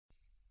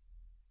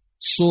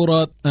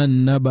Surat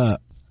An-Naba.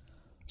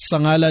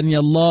 Sa ngalan ni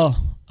Allah,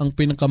 ang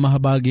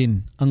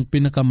pinakamahabagin, ang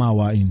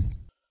pinakamawain.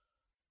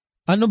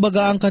 Ano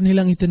baga ang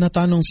kanilang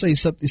itinatanong sa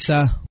isa't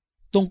isa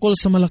tungkol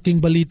sa malaking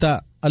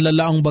balita,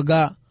 alalaang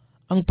baga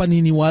ang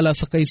paniniwala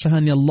sa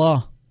kaisahan ni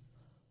Allah,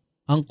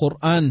 ang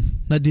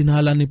Quran na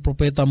dinala ni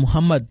Propeta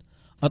Muhammad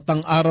at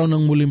ang araw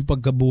ng muling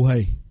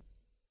pagkabuhay,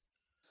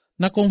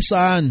 na kung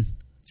saan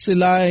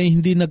sila ay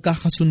hindi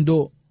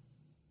nagkakasundo.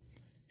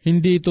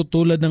 Hindi ito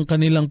tulad ng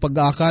kanilang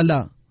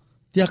pag-aakala,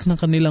 tiyak ng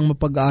kanilang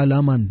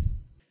mapag-aalaman.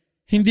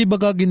 Hindi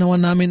baga ginawa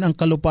namin ang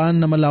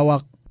kalupaan na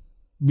malawak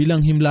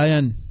bilang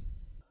himlayan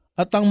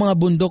at ang mga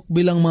bundok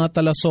bilang mga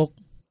talasok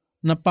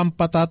na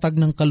pampatatag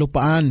ng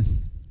kalupaan.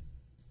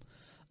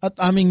 At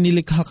aming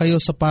nilikha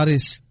kayo sa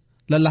pares,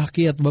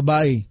 lalaki at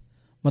babae,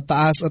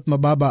 mataas at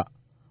mababa,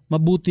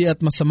 mabuti at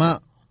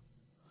masama.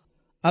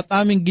 At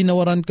aming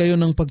ginawaran kayo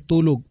ng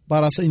pagtulog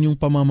para sa inyong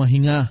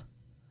pamamahinga.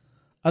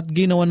 At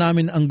ginawa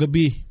namin ang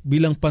gabi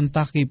bilang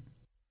pantakip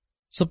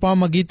sa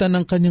pamagitan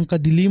ng kanyang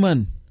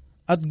kadiliman,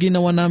 at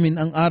ginawa namin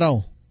ang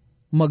araw,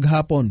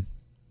 maghapon,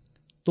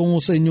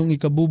 tungo sa inyong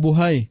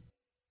ikabubuhay.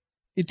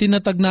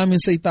 Itinatag namin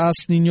sa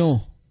itaas ninyo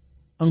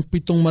ang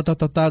 7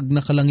 matatatag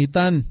na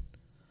kalangitan,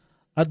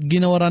 at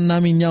ginawaran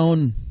namin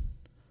yaon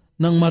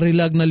ng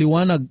marilag na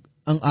liwanag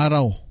ang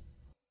araw.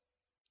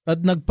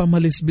 At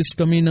nagpamalisbis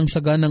kami ng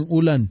saganang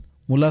ulan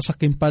mula sa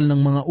kimpal ng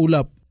mga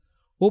ulap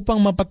upang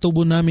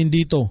mapatubo namin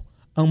dito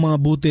ang mga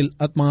butil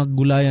at mga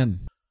gulayan.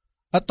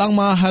 At ang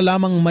mga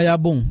halamang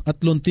mayabong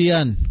at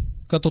luntian,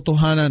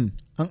 katotohanan,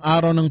 ang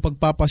araw ng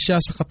pagpapasya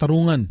sa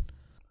katarungan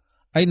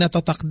ay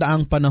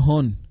natatakdaang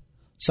panahon.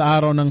 Sa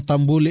araw ng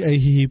tambuli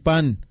ay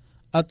hihipan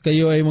at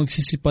kayo ay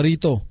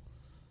magsisiparito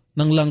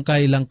ng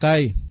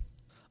langkay-langkay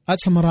at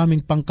sa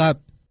maraming pangkat.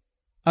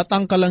 At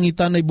ang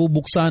kalangitan ay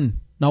bubuksan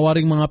na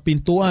waring mga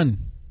pintuan.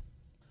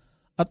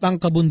 At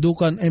ang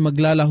kabundukan ay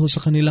maglalaho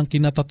sa kanilang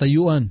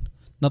kinatatayuan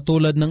na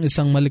tulad ng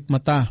isang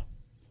malikmata.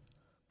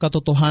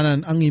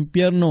 Katotohanan, ang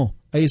impyerno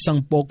ay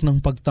isang pook ng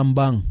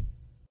pagtambang.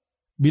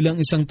 Bilang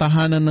isang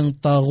tahanan ng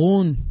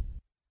tagun,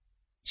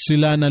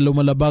 sila na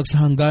lumalabag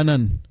sa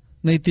hangganan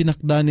na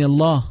itinakda ni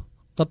Allah,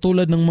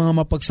 katulad ng mga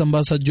mapagsamba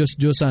sa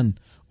Diyos-Diyosan,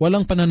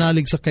 walang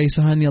pananalig sa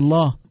kaisahan ni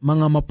Allah,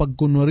 mga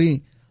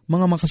mapagkunwari,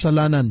 mga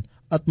makasalanan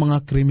at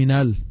mga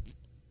kriminal.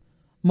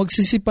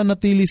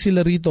 Magsisipanatili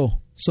sila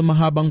rito sa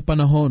mahabang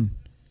panahon.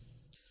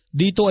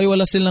 Dito ay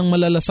wala silang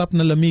malalasap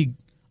na lamig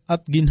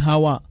at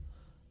ginhawa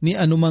ni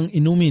anumang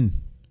inumin,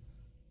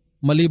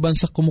 maliban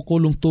sa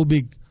kumukulong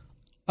tubig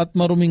at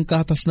maruming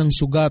katas ng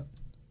sugat,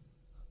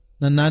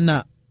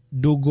 nanana,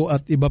 dugo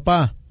at iba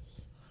pa,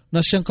 na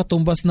siyang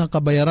katumbas ng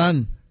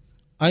kabayaran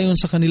ayon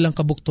sa kanilang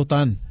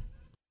kabuktutan.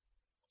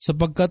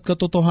 Sapagkat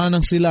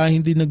katotohanan sila ay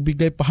hindi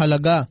nagbigay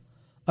pahalaga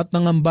at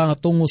nangamba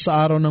tungo sa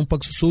araw ng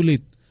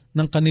pagsusulit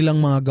ng kanilang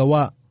mga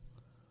gawa.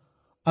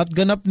 At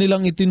ganap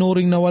nilang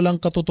itinuring na walang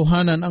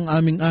katotohanan ang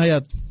aming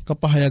ayat,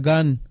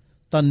 kapahayagan,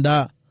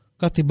 tanda,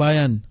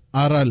 katibayan,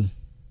 aral.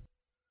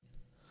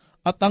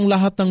 At ang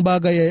lahat ng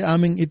bagay ay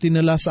aming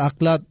itinala sa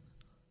aklat.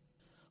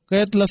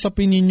 Kaya't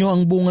lasapin ninyo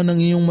ang bunga ng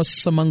iyong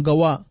masasamang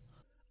gawa,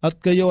 at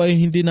kayo ay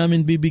hindi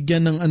namin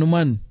bibigyan ng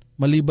anuman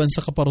maliban sa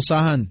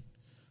kaparusahan,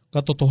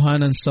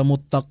 katotohanan sa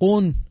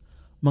muttaqun,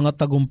 mga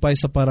tagumpay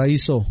sa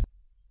paraiso,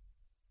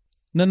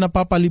 na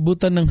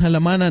napapalibutan ng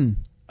halamanan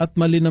at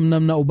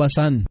malinamnam na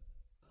ubasan,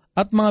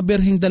 at mga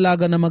berhing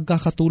dalaga na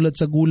magkakatulad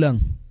sa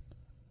gulang,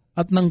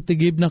 at ng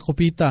tigib na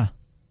kupita,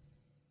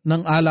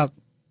 ng alak.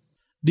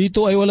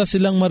 Dito ay wala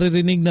silang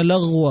maririnig na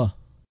lagwa,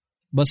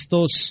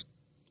 bastos,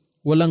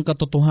 walang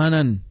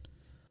katotohanan,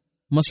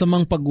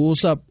 masamang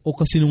pag-uusap o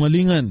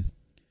kasinungalingan,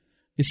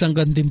 isang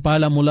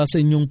gantimpala mula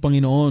sa inyong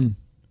Panginoon,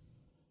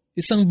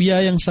 isang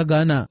biyayang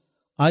sagana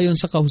ayon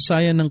sa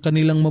kahusayan ng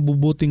kanilang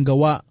mabubuting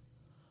gawa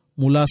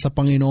mula sa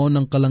Panginoon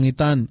ng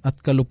kalangitan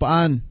at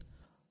kalupaan,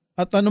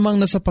 at anumang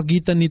nasa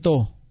pagitan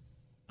nito,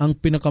 ang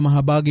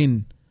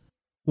pinakamahabagin.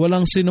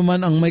 Walang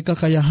sinuman ang may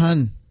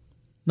kakayahan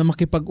na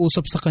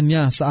makipag-usap sa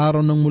kanya sa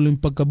araw ng muling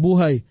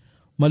pagkabuhay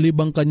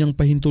malibang kanyang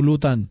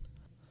pahintulutan.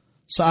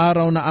 Sa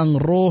araw na ang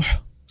Roh,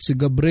 si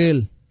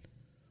Gabriel,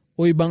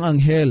 o ibang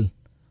anghel,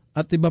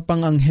 at iba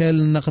pang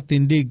anghel na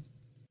nakatindig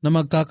na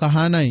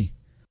magkakahanay,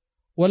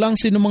 walang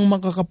sinumang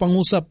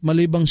makakapangusap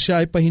malibang siya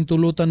ay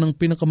pahintulutan ng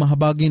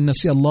pinakamahabagin na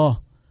si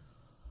Allah,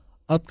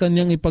 at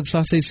kanyang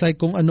ipagsasaysay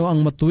kung ano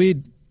ang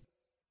matuwid.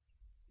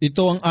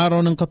 Ito ang araw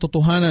ng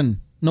katotohanan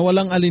na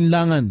walang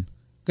alinlangan,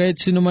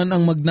 kahit sinuman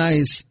ang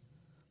magnais,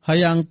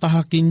 hayaang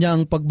tahakin niya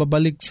ang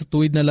pagbabalik sa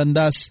tuwid na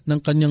landas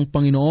ng kanyang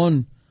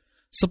Panginoon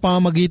sa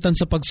pamamagitan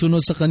sa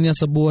pagsunod sa kanya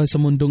sa buhay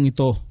sa mundong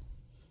ito.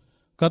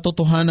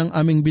 Katotohanang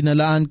aming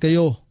binalaan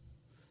kayo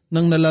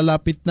nang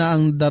nalalapit na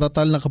ang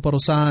daratal na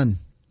kaparusahan.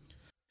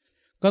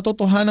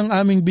 Katotohanang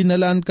aming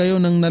binalaan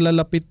kayo nang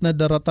nalalapit na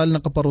daratal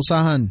na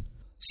kaparusahan,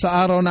 sa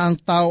araw na ang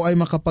tao ay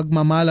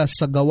makapagmamalas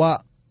sa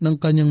gawa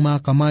ng kanyang mga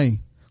kamay,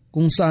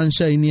 kung saan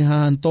siya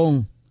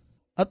inihahantong,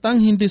 at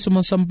ang hindi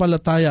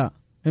sumasampalataya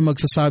ay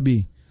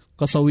magsasabi,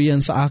 kasawian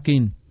sa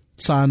akin,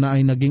 sana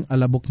ay naging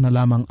alabok na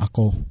lamang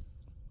ako.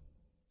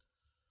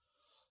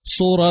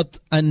 Surat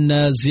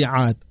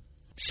An-Nazi'at.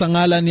 Sa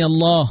ngalan ni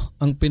Allah,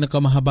 ang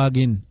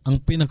pinakamahabagin, ang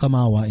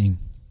pinakamawain.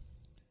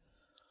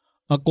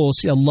 Ako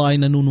si Allah ay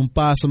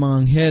nanunumpa sa mga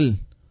anghel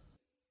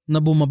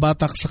na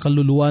bumabatak sa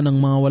kaluluwa ng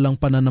mga walang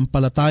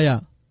pananampalataya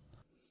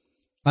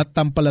at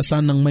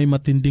tampalasan ng may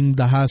matinding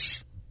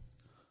dahas.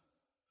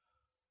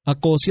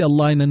 Ako si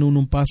Allah ay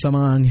nanunumpa sa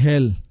mga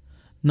anghel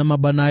na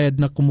mabanayad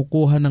na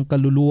kumukuha ng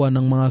kaluluwa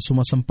ng mga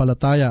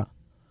sumasampalataya.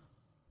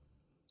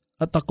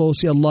 At ako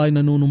si Allah ay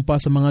nanunumpa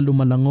sa mga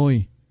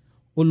lumalangoy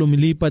o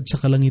lumilipad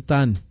sa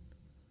kalangitan,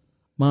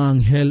 mga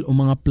anghel o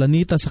mga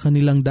planeta sa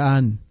kanilang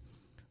daan.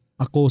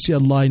 Ako si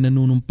Allah ay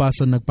nanunumpa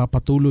sa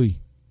nagpapatuloy,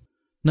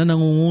 na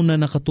nangunguna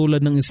na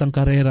katulad ng isang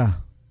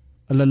karera,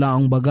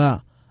 alalaang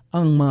baga,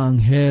 ang mga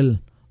anghel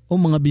o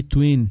mga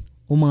bituin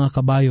o mga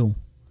kabayo.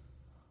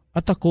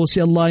 At ako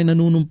si Allah ay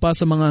nanunumpa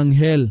sa mga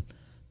anghel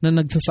na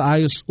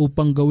nagsasaayos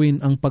upang gawin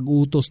ang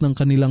pag-utos ng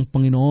kanilang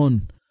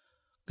Panginoon.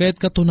 Kaya't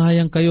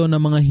katunayan kayo na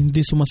mga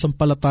hindi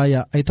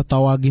sumasampalataya ay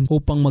tatawagin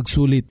upang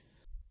magsulit.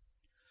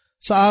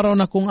 Sa araw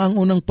na kung ang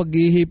unang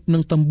pag-ihip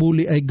ng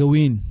tambuli ay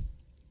gawin,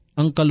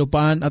 ang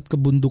kalupaan at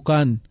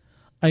kabundukan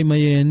ay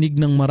mayayanig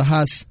ng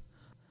marahas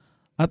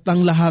at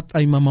ang lahat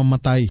ay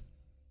mamamatay.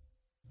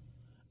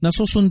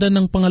 Nasusundan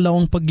ng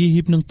pangalawang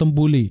pag-ihip ng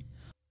tambuli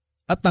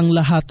at ang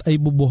lahat ay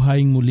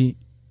bubuhayin muli.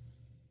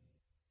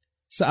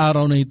 Sa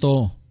araw na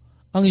ito,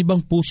 ang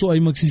ibang puso ay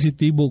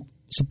magsisitibok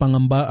sa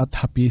pangamba at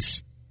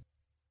hapis,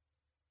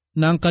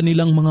 na ang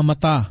kanilang mga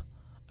mata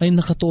ay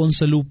nakatuon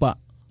sa lupa.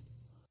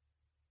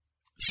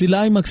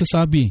 Sila ay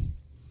magsasabi,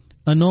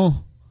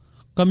 ano,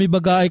 kami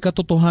baga ay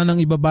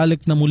katotohanang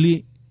ibabalik na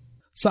muli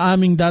sa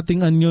aming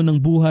dating anyo ng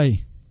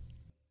buhay.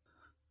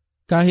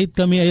 Kahit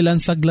kami ay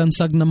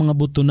lansag-lansag na mga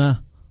buto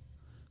na,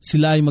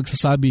 sila ay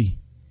magsasabi,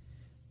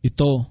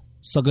 ito,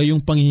 sa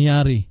gayong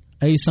pangyayari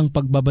ay isang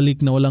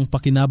pagbabalik na walang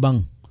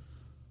pakinabang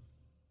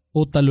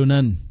o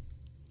talunan.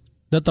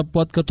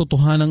 Datapwat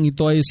katotohanang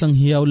ito ay isang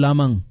hiyaw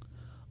lamang,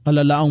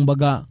 alalaang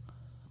baga,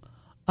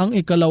 ang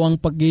ikalawang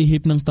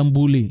pag-ihip ng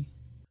tambuli.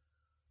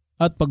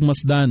 At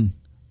pagmasdan,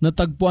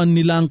 natagpuan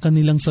nila ang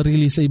kanilang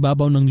sarili sa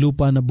ibabaw ng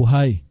lupa na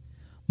buhay,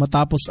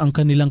 matapos ang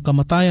kanilang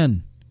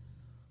kamatayan.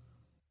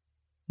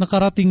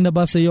 Nakarating na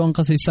ba sa iyo ang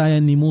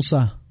kasaysayan ni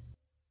Musa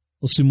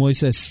o si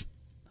Moises?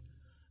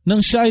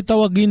 Nang siya ay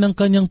tawagin ng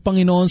kanyang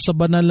Panginoon sa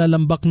banal na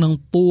lambak ng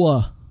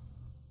Tuwa,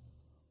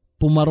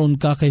 pumaron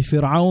ka kay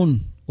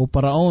Firaun o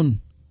Paraon.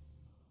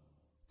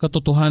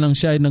 Katotohanang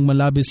siya ay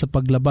nagmalabis sa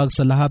paglabag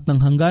sa lahat ng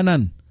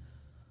hangganan,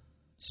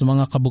 sa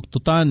mga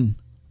kabuktutan,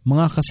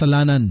 mga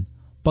kasalanan,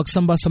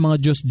 pagsamba sa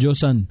mga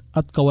Diyos-Diyosan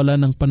at kawalan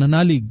ng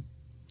pananalig.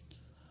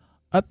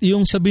 At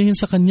iyong sabihin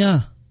sa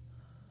kanya,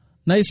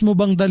 nais mo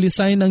bang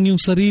dalisain ang iyong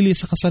sarili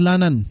sa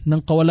kasalanan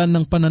ng kawalan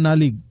ng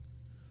pananalig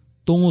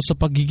tungo sa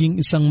pagiging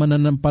isang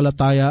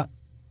mananampalataya?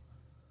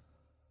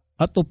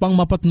 At upang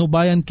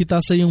mapatnubayan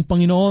kita sa iyong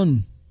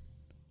Panginoon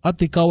at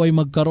ikaw ay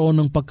magkaroon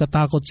ng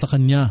pagkatakot sa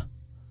Kanya.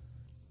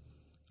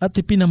 At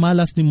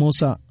ipinamalas ni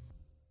Musa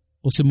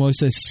o si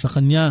Moises sa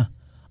kanya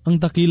ang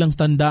dakilang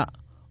tanda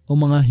o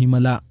mga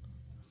himala.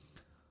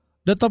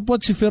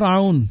 Datapwat si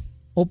Firaun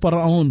o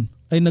Paraon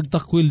ay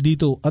nagtakwil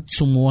dito at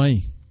sumuway.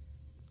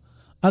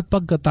 At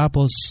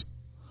pagkatapos,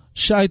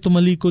 siya ay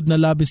tumalikod na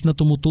labis na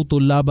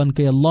tumututol laban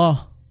kay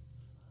Allah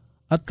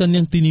at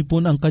kanyang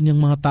tinipon ang kanyang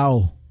mga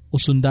tao o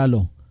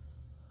sundalo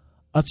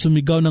at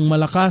sumigaw ng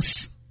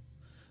malakas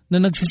na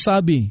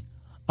nagsasabi,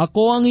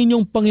 ako ang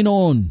inyong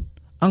Panginoon,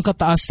 ang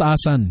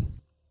kataas-taasan.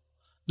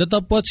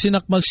 Datapwat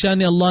sinakmal siya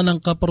ni Allah ng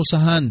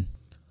kaparusahan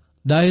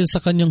dahil sa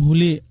kanyang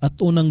huli at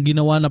unang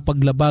ginawa na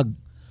paglabag.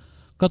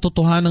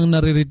 Katotohanang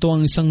naririto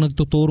ang isang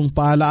nagtuturong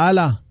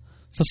paalaala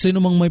sa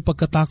sinumang may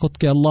pagkatakot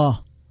kay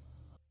Allah.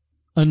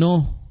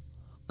 Ano,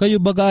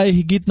 kayo baga ay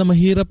higit na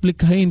mahirap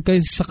likhain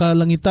kaysa sa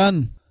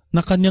kalangitan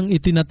na kanyang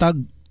itinatag.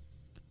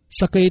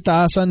 Sa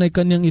kaitaasan ay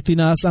kanyang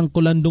itinaas ang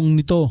kulandong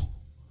nito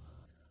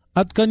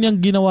at kanyang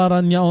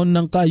ginawaran niyaon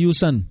ng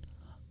kaayusan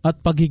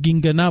at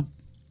pagiging ganap.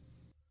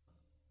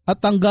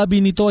 At ang gabi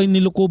nito ay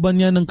nilukuban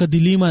niya ng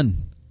kadiliman.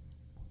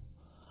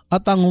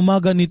 At ang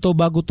umaga nito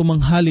bago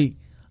tumanghali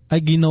ay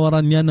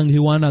ginawaran niya ng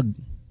liwanag.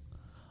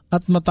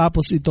 At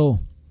matapos ito,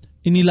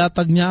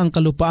 inilatag niya ang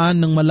kalupaan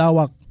ng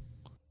malawak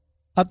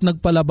at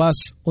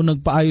nagpalabas o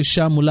nagpaayos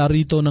siya mula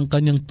rito ng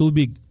kanyang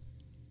tubig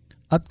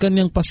at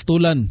kanyang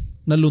pastulan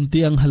na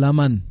lunti ang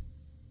halaman.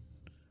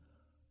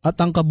 At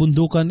ang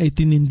kabundukan ay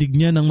tinindig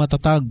niya ng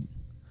matatag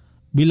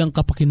bilang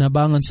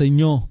kapakinabangan sa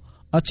inyo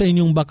at sa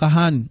inyong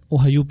bakahan o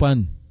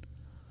hayupan.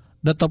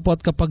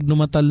 Datapwat kapag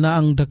numatal na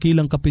ang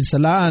dakilang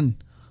kapinsalaan,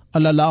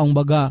 alalaang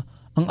baga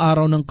ang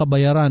araw ng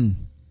kabayaran.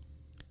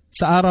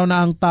 Sa araw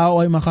na ang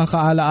tao ay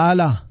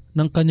makakaalaala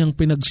ng kanyang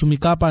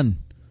pinagsumikapan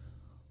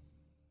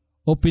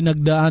o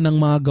pinagdaan ng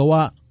mga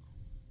gawa.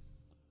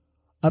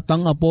 At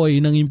ang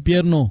apoy ng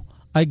impyerno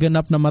ay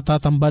ganap na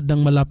matatambad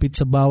ng malapit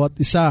sa bawat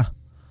isa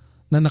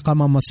na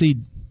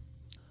nakamamasid.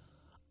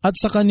 At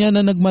sa kanya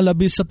na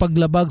nagmalabis sa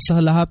paglabag sa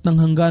lahat ng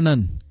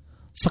hangganan,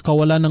 sa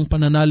kawalan ng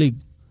pananalig,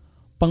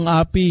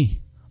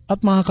 pang-api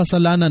at mga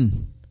kasalanan,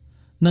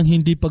 ng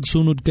hindi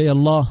pagsunod kay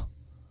Allah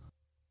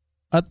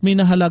at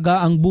minahalaga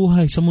ang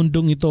buhay sa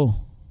mundong ito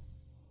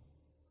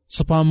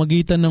sa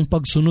pamagitan ng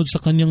pagsunod sa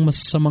kanyang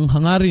masasamang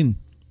hangarin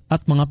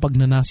at mga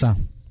pagnanasa.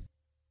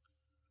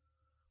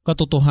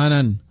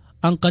 Katotohanan,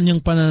 ang kanyang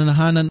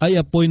pananahanan ay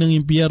apoy ng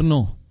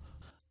impyerno.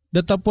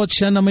 Datapwat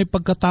siya na may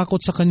pagkatakot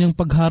sa kanyang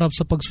pagharap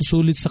sa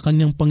pagsusulit sa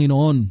kanyang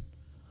Panginoon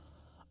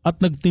at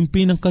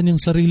nagtimpi ng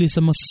kanyang sarili sa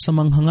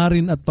masasamang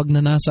hangarin at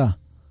pagnanasa.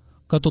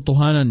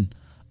 Katotohanan,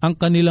 ang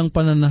kanilang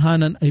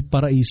pananahanan ay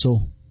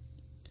paraiso.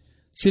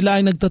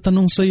 Sila ay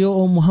nagtatanong sa iyo,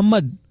 O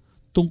Muhammad,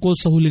 tungkol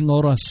sa huling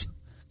oras.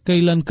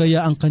 Kailan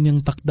kaya ang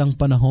kanyang takdang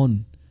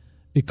panahon?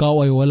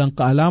 Ikaw ay walang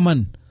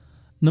kaalaman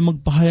na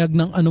magpahayag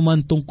ng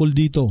anuman tungkol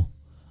dito.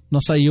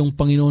 Nasa iyong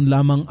Panginoon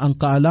lamang ang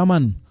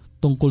kaalaman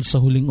tungkol sa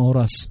huling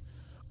oras.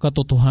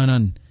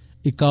 Katotohanan,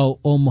 ikaw,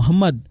 O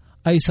Muhammad,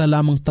 ay isa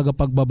lamang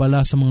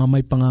tagapagbabala sa mga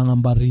may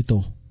pangangamba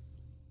rito.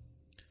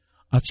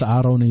 At sa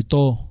araw na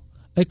ito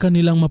ay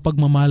kanilang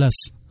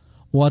mapagmamalas.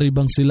 Wari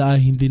bang sila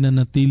ay hindi na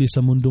natili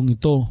sa mundong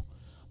ito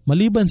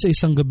maliban sa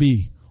isang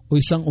gabi o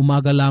isang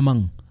umaga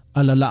lamang,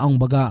 alalaang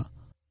baga,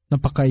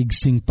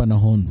 napakaigsing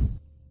panahon.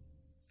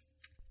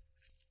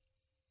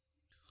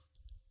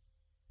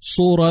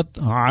 Surat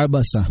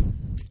Abasa.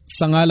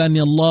 Sa ngalan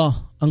ni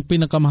Allah, ang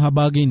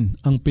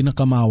pinakamahabagin, ang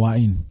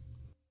pinakamahawain.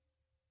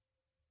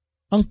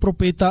 Ang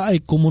propeta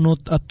ay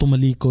kumunot at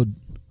tumalikod,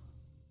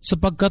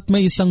 sapagkat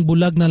may isang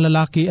bulag na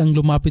lalaki ang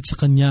lumapit sa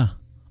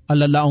kanya,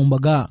 alalaang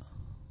baga.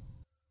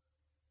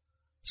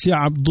 Si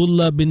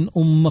Abdullah bin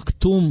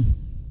Maktum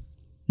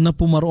na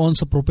pumaroon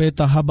sa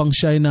propeta habang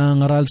siya ay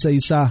nangangaral sa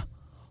isa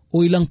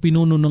o ilang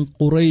pinuno ng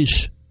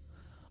Quraysh.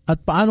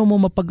 At paano mo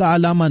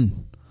mapag-aalaman?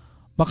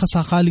 Baka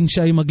sakaling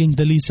siya ay maging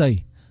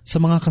dalisay sa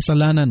mga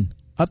kasalanan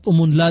at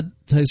umunlad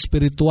sa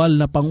espiritual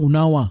na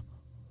pangunawa.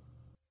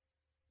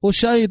 O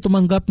siya ay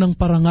tumanggap ng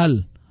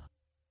parangal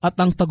at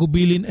ang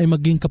tagubilin ay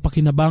maging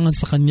kapakinabangan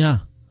sa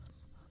kanya.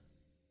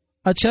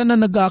 At siya na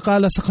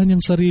nag-aakala sa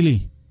kanyang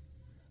sarili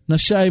na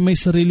siya ay may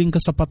sariling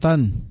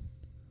kasapatan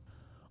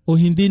o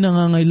hindi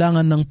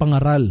nangangailangan ng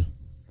pangaral.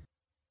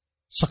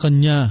 Sa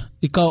kanya,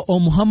 ikaw, O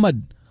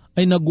Muhammad,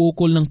 ay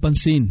nag-uukol ng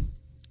pansin.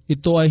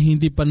 Ito ay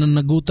hindi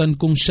pananagutan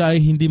kung siya ay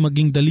hindi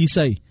maging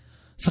dalisay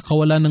sa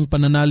kawalan ng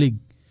pananalig.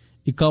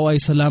 Ikaw ay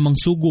sa lamang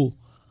sugo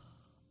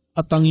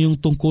at ang iyong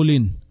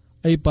tungkulin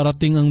ay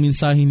parating ang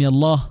mensahe ni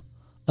Allah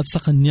at sa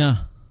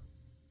kanya.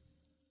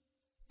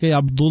 Kay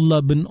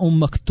Abdullah bin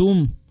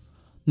Maktum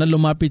na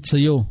lumapit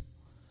sa iyo,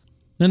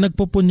 na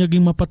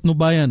nagpupunyaging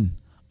mapatnubayan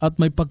at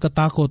may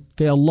pagkatakot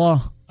kay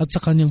Allah at sa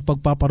kanyang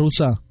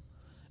pagpaparusa,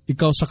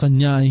 ikaw sa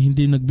kanya ay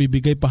hindi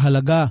nagbibigay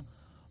pahalaga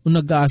o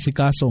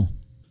nag-aasikaso.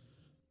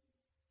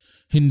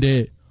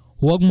 Hindi,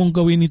 huwag mong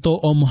gawin ito,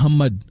 O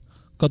Muhammad.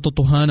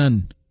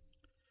 Katotohanan,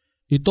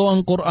 ito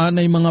ang Quran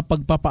ay mga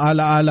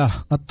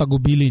pagpapaalaala at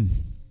tagubilin.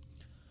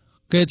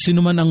 Kaya't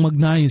sinuman ang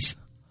magnais,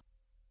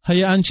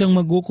 hayaan siyang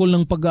magukol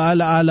ng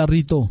pag-aalaala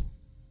rito.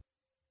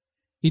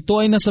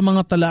 Ito ay nasa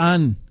mga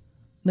talaan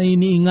na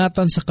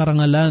iniingatan sa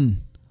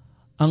karangalan,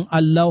 ang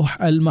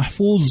Al-Lawh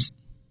Al-Mahfuz,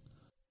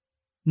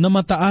 na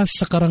mataas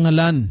sa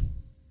karangalan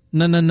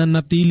na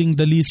nananatiling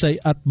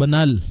dalisay at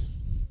banal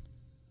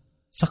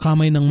sa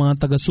kamay ng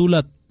mga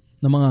tagasulat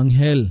na mga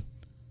anghel,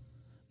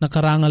 na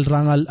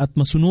karangal-rangal at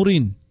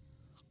masunurin.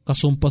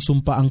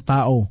 Kasumpa-sumpa ang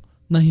tao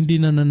na hindi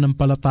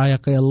nananampalataya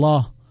kay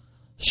Allah.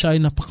 Siya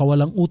ay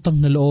napakawalang utang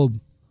na loob.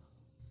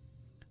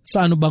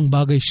 Sa ano bang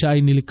bagay siya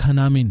ay nilikha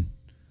namin?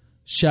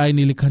 Siya ay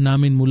nilikha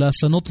namin mula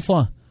sa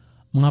nutfa,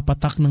 mga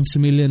patak ng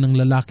similya ng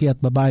lalaki at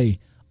babae,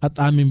 at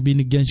aming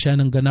binigyan siya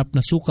ng ganap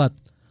na sukat.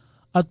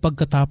 At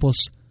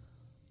pagkatapos,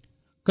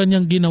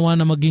 kanyang ginawa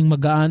na maging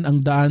magaan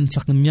ang daan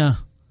sa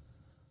kanya.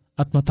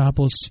 At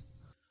matapos,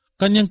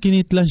 kanyang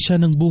kinitlan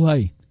siya ng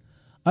buhay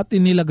at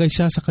inilagay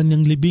siya sa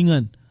kanyang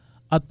libingan.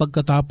 At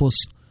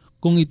pagkatapos,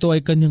 kung ito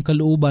ay kanyang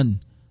kalooban,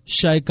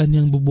 siya ay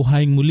kanyang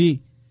bubuhayin muli.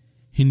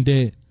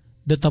 Hindi,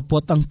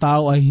 datapwat ang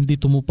tao ay hindi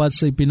tumupad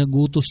sa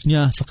ipinag-utos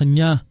niya sa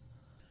kanya.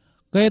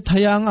 Kaya't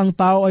hayaang ang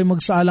tao ay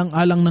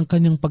magsaalang-alang ng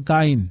kanyang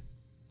pagkain.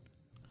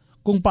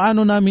 Kung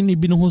paano namin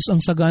ibinuhos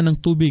ang saga ng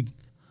tubig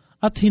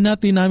at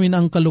hinati namin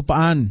ang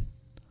kalupaan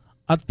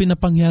at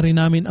pinapangyari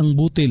namin ang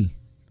butil,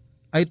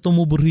 ay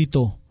tumubo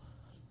rito.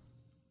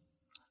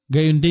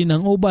 Gayon din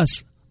ang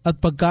ubas at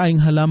pagkaing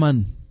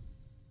halaman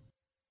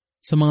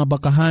sa mga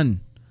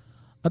bakahan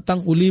at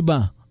ang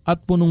uliba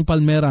at punong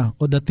palmera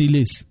o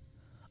datilis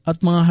at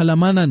mga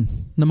halamanan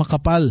na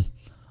makapal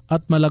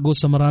at malago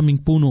sa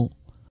maraming puno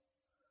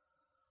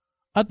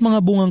at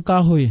mga bungang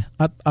kahoy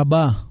at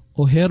aba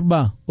o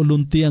herba o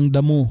luntiang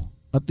damo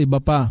at iba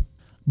pa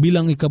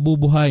bilang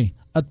ikabubuhay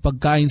at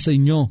pagkain sa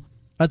inyo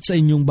at sa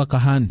inyong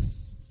bakahan.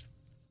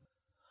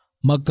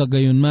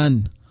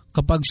 Magkagayunman,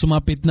 kapag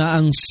sumapit na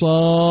ang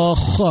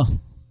Sakha,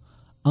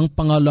 ang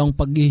pangalawang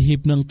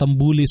pag-ihip ng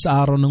tambuli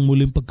sa araw ng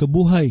muling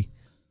pagkabuhay,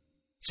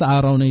 sa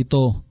araw na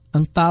ito,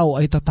 ang tao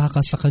ay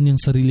tatakas sa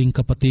kanyang sariling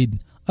kapatid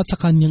at sa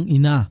kanyang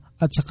ina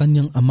at sa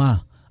kanyang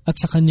ama at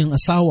sa kanyang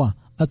asawa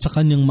at sa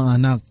kanyang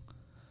mga anak.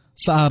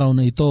 Sa araw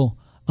na ito,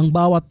 ang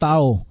bawat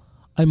tao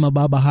ay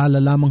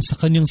mababahala lamang sa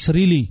kanyang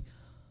sarili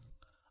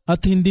at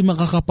hindi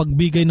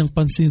makakapagbigay ng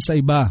pansin sa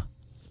iba.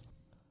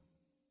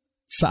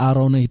 Sa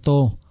araw na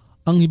ito,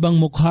 ang ibang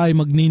mukha ay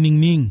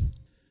magniningning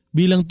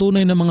bilang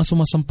tunay na mga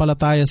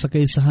sumasampalataya sa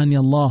kaisahan ni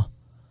Allah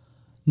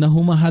na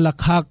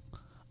humahalakhak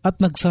at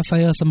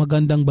nagsasaya sa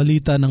magandang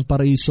balita ng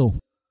paraiso.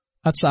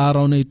 At sa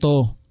araw na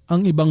ito,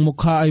 ang ibang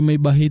mukha ay may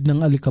bahid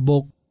ng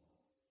alikabok.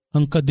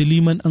 Ang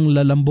kadiliman ang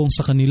lalambong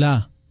sa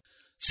kanila.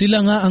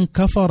 Sila nga ang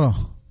kafara,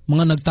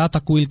 mga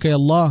nagtatakwil kay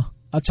Allah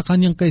at sa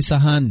kanyang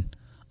kaisahan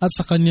at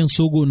sa kanyang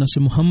sugo na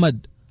si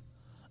Muhammad.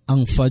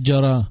 Ang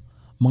fajara,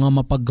 mga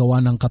mapaggawa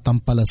ng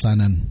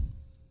katampalasanan.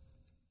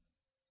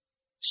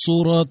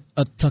 Surat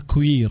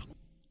At-Takwir.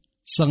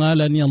 Sa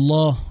ngalan ni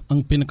Allah,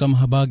 ang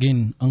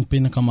pinakamahabagin, ang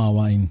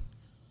pinakamawain.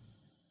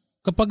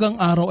 Kapag ang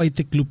araw ay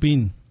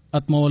tiklupin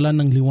at mawalan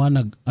ng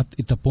liwanag at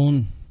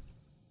itapon,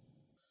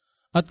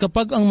 at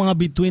kapag ang mga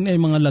bituin ay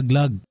mga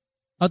laglag,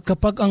 at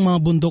kapag ang mga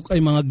bundok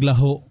ay mga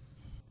glaho,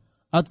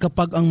 at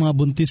kapag ang mga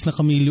buntis na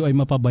kamilyo ay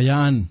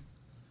mapabayaan,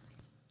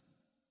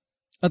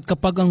 at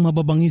kapag ang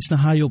mababangis na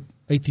hayop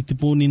ay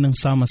titipunin ng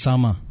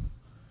sama-sama,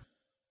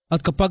 at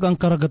kapag ang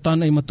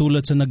karagatan ay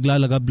matulad sa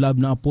naglalagablab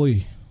na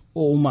apoy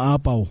o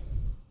umaapaw,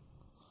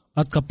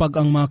 at kapag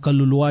ang mga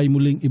kaluluwa ay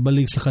muling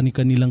ibalik sa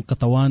kanilang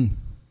katawan,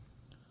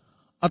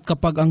 at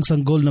kapag ang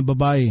sanggol na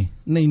babae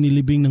na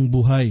inilibing ng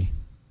buhay,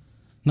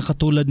 na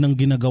katulad ng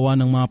ginagawa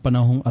ng mga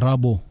panahong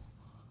Arabo,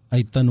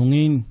 ay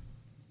tanungin,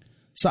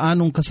 sa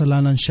anong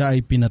kasalanan siya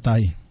ay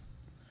pinatay?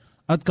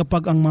 At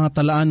kapag ang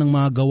mga talaan ng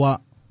mga gawa,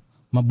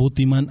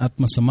 mabuti man at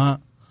masama,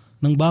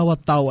 ng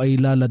bawat tao ay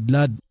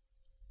laladlad,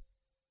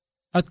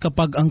 at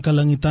kapag ang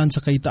kalangitan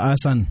sa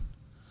kaitaasan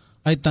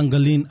ay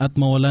tanggalin at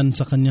mawalan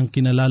sa kanyang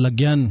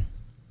kinalalagyan,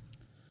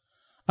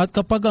 at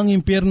kapag ang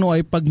impyerno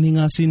ay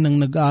pagningasin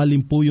ng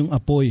nag-aalimpuyong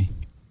apoy,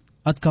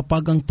 at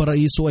kapag ang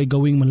paraiso ay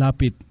gawing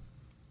malapit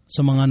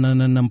sa mga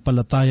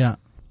nananampalataya,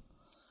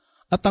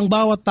 at ang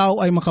bawat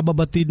tao ay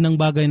makababatid ng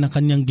bagay na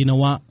kanyang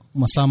ginawa,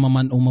 masama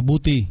man o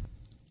mabuti,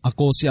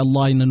 ako si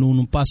Allah ay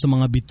nanunumpa sa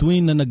mga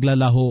bituin na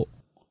naglalaho,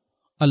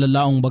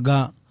 alalaong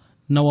baga,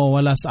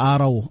 nawawala sa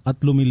araw at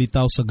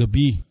lumilitaw sa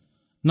gabi,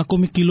 na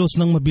kumikilos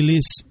ng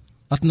mabilis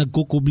at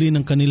nagkukubli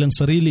ng kanilang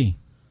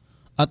sarili.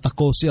 At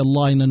ako si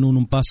Allah ay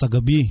nanunumpa sa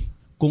gabi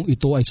kung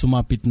ito ay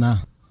sumapit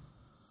na.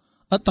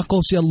 At ako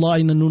si Allah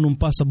ay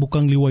nanunumpa sa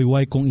bukang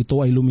liwayway kung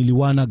ito ay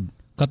lumiliwanag.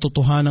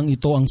 Katotohanan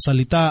ito ang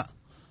salita,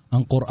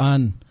 ang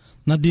Quran,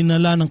 na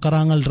dinala ng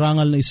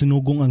karangal-rangal na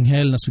isinugong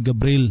anghel na si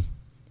Gabriel,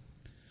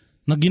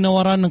 na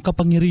ginawaran ng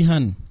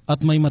kapangyarihan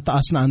at may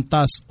mataas na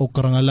antas o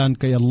karangalan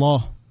kay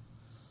Allah,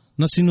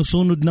 na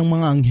sinusunod ng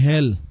mga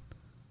anghel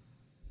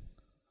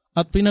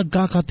at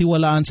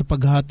pinagkakatiwalaan sa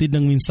paghatid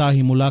ng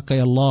mensahe mula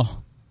kay Allah.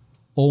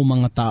 O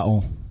mga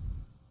tao,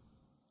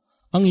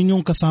 ang inyong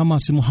kasama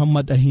si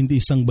Muhammad ay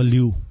hindi isang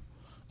baliw,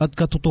 at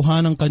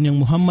katotohanan kanyang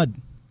Muhammad,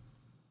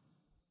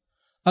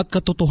 at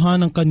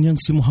katotohanan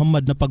kanyang si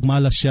Muhammad na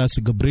pagmalas siya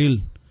si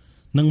Gabriel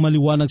ng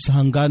maliwanag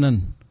sa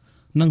hangganan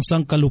ng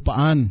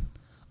sangkalupaan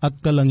at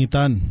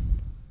kalangitan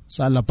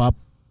sa alapap.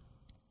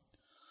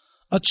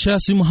 At siya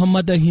si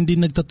Muhammad ay hindi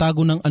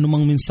nagtatago ng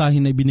anumang mensahe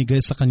na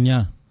ibinigay sa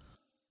kanya.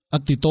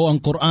 At ito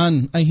ang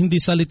Quran ay hindi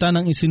salita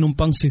ng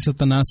isinumpang si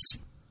Satanas.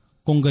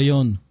 Kung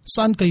gayon,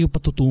 saan kayo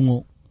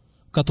patutungo?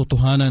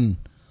 Katotohanan,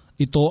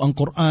 ito ang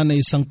Quran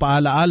ay isang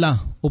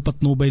paalaala o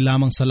patnubay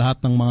lamang sa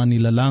lahat ng mga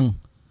nilalang.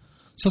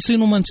 Sa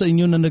sino man sa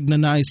inyo na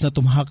nagnanais na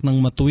tumahak ng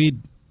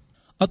matuwid,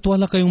 at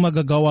wala kayong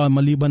magagawa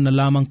maliban na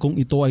lamang kung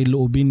ito ay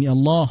loobin ni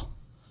Allah,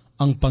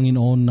 ang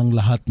Panginoon ng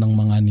lahat ng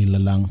mga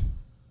nilalang.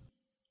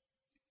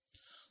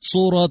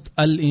 Surat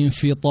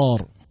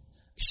Al-Infitar.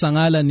 Sa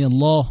ngalan ni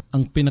Allah,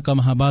 ang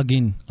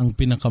pinakamahabagin, ang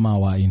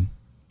pinakamawain.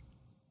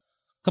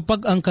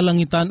 Kapag ang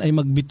kalangitan ay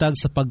magbitag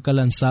sa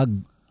pagkalansag,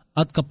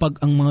 at kapag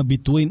ang mga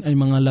bituin ay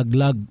mga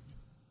laglag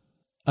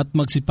at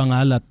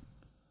magsipangalat,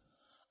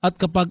 at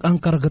kapag ang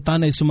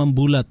karagatan ay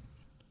sumambulat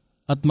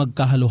at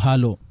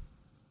magkahalo-halo,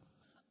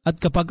 at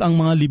kapag ang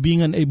mga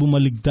libingan ay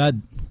bumaligtad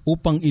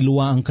upang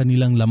iluwa ang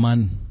kanilang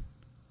laman.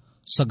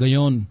 Sa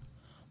gayon,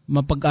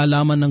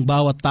 mapag-alaman ng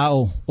bawat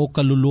tao o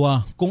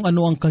kaluluwa kung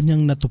ano ang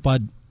kanyang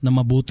natupad na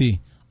mabuti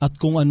at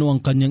kung ano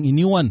ang kanyang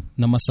iniwan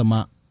na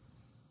masama.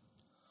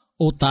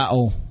 O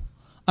tao,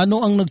 ano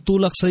ang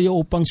nagtulak sa iyo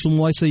upang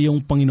sumuway sa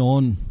iyong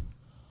Panginoon?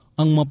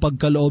 Ang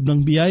mapagkaloob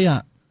ng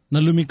biyaya na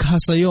lumikha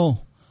sa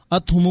iyo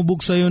at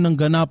humubog sa iyo ng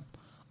ganap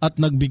at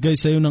nagbigay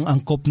sa iyo ng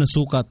angkop na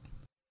sukat.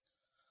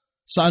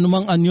 Sa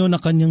anumang anyo na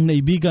kanyang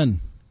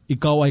naibigan,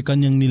 ikaw ay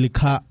kanyang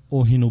nilikha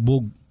o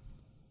hinubog.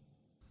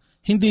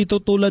 Hindi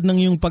ito tulad ng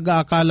iyong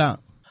pag-aakala,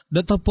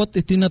 datapot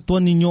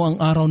itinatuan ninyo ang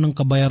araw ng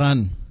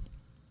kabayaran.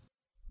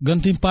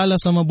 Gantimpala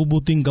sa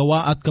mabubuting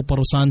gawa at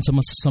kaparusahan sa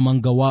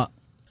masasamang gawa.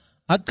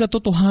 At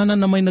katotohanan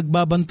na may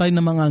nagbabantay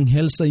na mga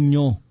anghel sa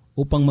inyo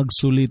upang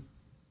magsulit.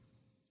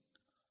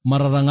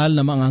 Mararangal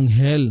na mga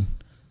anghel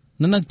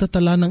na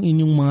nagtatala ng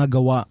inyong mga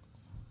gawa.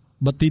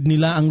 Batid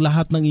nila ang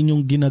lahat ng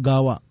inyong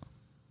ginagawa.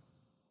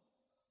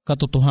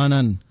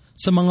 Katotohanan,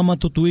 sa mga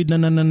matutuwid na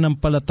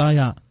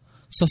nananampalataya,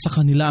 sa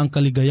kanila ang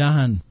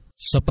kaligayahan.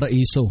 sa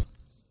paraiso.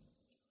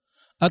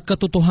 At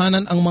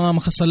katotohanan ang mga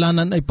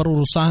makasalanan ay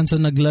parurusahan sa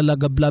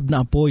naglalagablab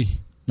na apoy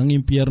ng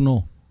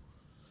impyerno.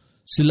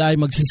 Sila ay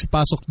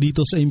magsisipasok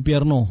dito sa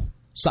impyerno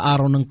sa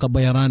araw ng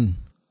kabayaran.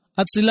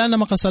 At sila na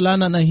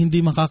makasalanan ay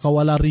hindi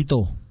makakawala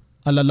rito.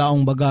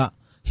 Alalaong baga,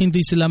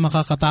 hindi sila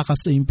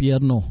makakatakas sa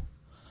impyerno.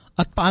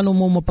 At paano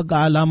mo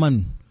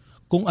mapag-aalaman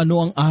kung ano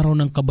ang araw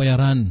ng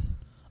kabayaran?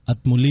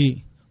 At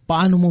muli,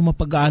 paano mo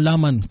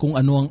mapag-aalaman kung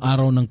ano ang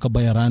araw ng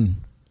kabayaran?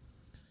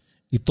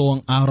 Ito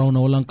ang araw na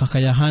walang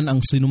kakayahan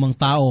ang sinumang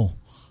tao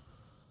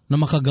na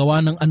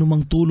makagawa ng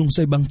anumang tulong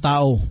sa ibang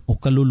tao o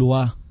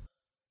kaluluwa.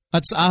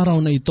 At sa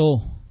araw na ito,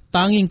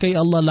 tanging kay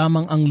Allah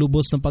lamang ang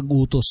lubos na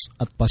pag-utos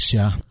at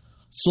pasya.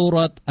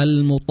 Surat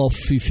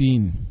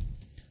Al-Mutaffifin.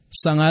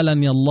 Sa ngalan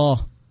ni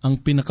Allah, ang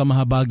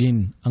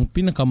pinakamahabagin, ang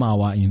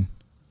pinakamaawain.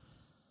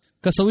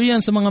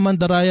 Kasawian sa mga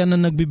mandaraya na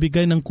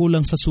nagbibigay ng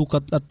kulang sa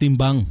sukat at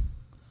timbang,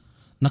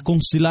 na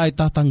kung sila ay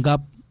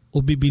tatanggap o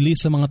bibili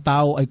sa mga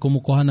tao ay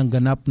kumukuha ng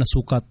ganap na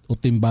sukat o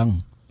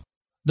timbang.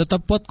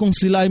 Datapwat kung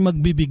sila ay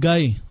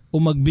magbibigay o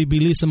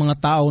magbibili sa mga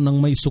tao ng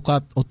may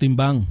sukat o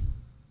timbang,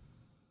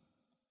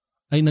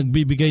 ay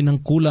nagbibigay ng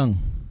kulang.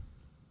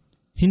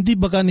 Hindi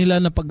baga nila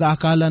na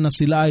pag-aakala na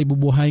sila ay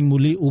bubuhayin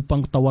muli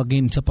upang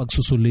tawagin sa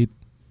pagsusulit?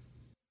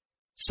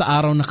 Sa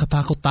araw na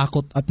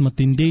katakot-takot at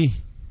matindi.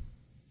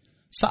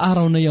 Sa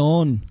araw na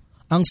iyon,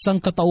 ang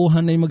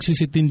sangkatauhan ay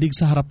magsisitindig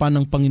sa harapan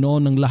ng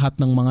Panginoon ng lahat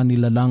ng mga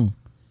nilalang.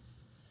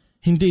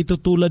 Hindi ito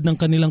tulad ng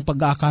kanilang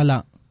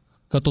pag-aakala.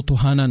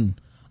 Katotohanan,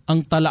 ang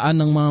talaan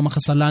ng mga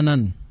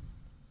makasalanan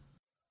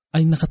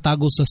ay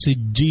nakatago sa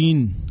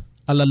Sijjin.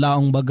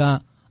 Alalaong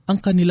baga, ang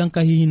kanilang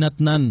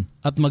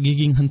kahihinatnan at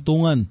magiging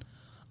hantungan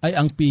ay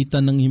ang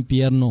piitan ng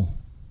impyerno.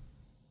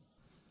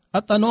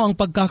 At ano ang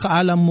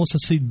pagkakaalam mo sa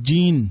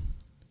Sijjin?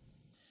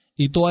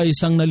 Ito ay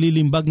isang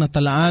nalilimbag na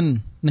talaan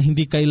na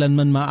hindi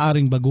kailanman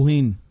maaring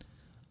baguhin.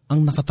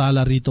 Ang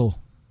nakatala rito.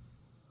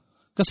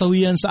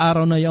 Kasawian sa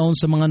araw na iyon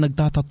sa mga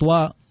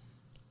nagtatatwa.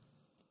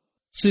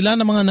 Sila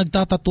na mga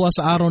nagtatatwa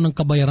sa araw ng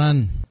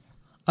kabayaran.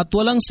 At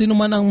walang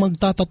sinuman ang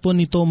magtatatwa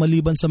nito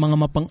maliban sa mga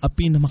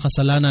mapang-api na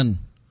makasalanan,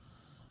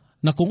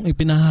 na kung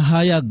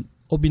ipinahahayag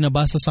o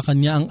binabasa sa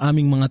kanya ang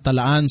aming mga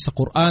talaan sa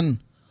Quran,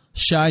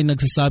 siya ay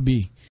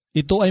nagsasabi,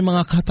 ito ay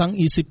mga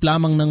katang-isip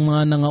lamang ng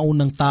mga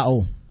nangaunang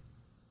tao.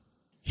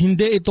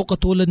 Hindi ito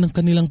katulad ng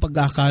kanilang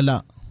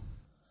pag-akala.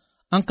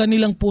 Ang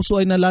kanilang puso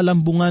ay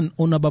nalalambungan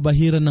o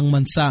nababahiran ng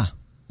mansa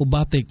o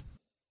batik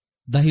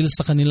dahil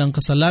sa kanilang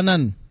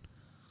kasalanan,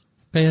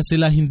 kaya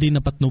sila hindi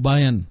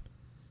napatnubayan.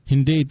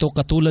 Hindi ito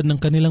katulad ng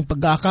kanilang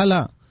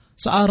pag-aakala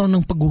sa araw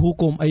ng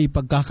paghuhukom ay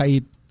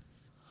ipagkakait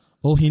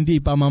o hindi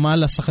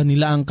ipamamalas sa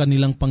kanila ang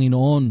kanilang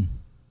Panginoon.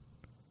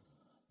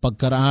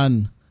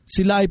 Pagkaraan,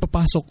 sila ay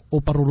papasok o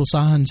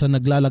parurusahan sa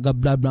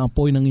naglalagablab na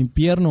apoy ng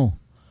impyerno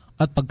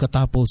at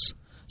pagkatapos,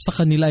 sa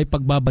kanila ay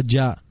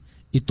pagbabadya.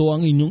 Ito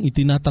ang inyong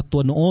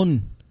itinatatwa noon.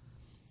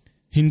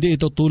 Hindi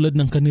ito tulad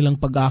ng kanilang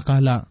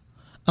pag-aakala.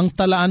 Ang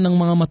talaan ng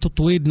mga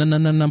matutuwid na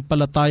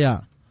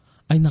nananampalataya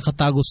ay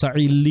nakatago sa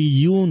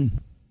Illiyun.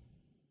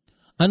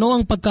 Ano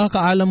ang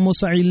pagkakaalam mo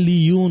sa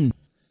Illiyun?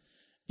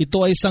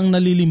 Ito ay isang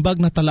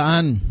nalilimbag na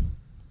talaan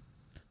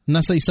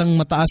nasa isang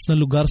mataas na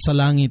lugar sa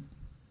langit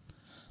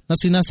na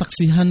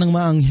sinasaksihan ng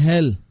mga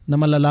anghel na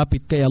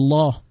malalapit kay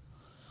Allah.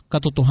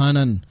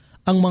 Katotohanan,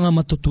 ang mga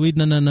matutuwid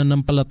na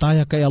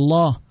nananampalataya kay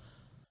Allah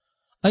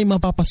ay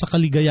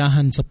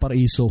mapapasakaligayahan sa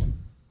paraiso.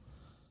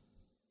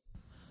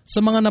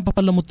 Sa mga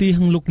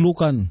napapalamutihang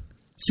luklukan,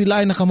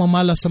 sila ay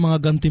nakamamalas sa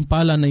mga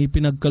gantimpala na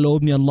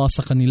ipinagkaloob ni Allah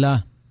sa kanila.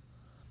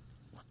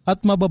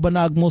 At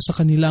mababanaag mo sa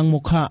kanilang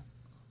mukha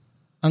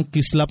ang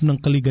kislap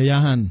ng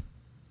kaligayahan.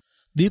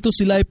 Dito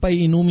sila ay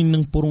paiinumin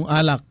ng purong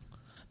alak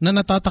na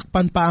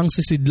natatakpan pa ang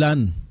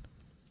sisidlan.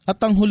 At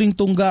ang huling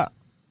tungga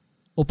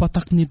o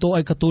patak nito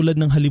ay katulad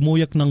ng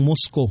halimuyak ng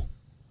musko.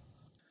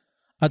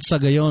 At sa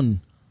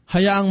gayon,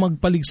 hayaang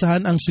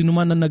magpaligsahan ang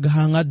sinuman na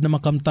naghahangad na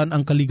makamtan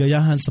ang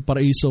kaligayahan sa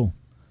paraiso.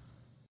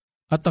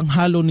 At ang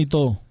halo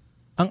nito,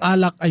 ang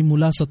alak ay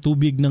mula sa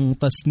tubig ng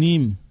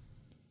tasnim.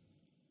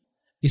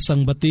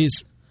 Isang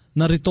batis,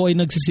 narito ay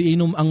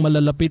nagsisiinom ang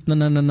malalapit na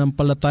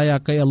nananampalataya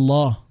kay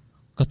Allah.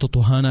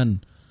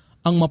 Katotohanan,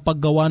 ang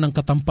mapaggawa ng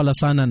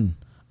katampalasanan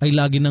ay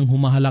lagi nang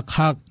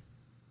humahalakhak.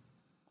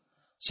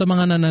 Sa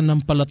mga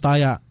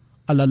nananampalataya,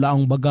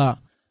 alalaang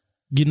baga,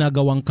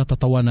 ginagawang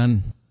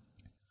katatawanan.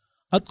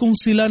 At kung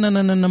sila na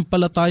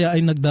nananampalataya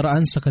ay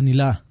nagdaraan sa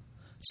kanila,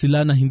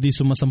 sila na hindi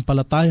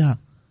sumasampalataya,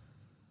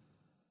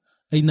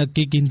 ay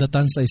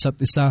nagkikindatan sa isa't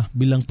isa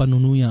bilang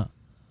panunuya.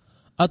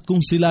 At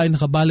kung sila ay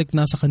nakabalik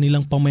na sa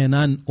kanilang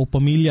pamayanan o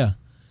pamilya,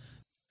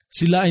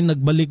 sila ay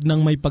nagbalik ng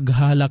may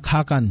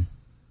paghalakhakan.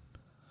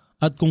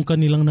 At kung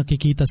kanilang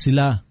nakikita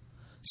sila,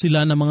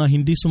 sila na mga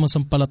hindi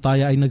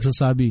sumasampalataya ay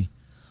nagsasabi,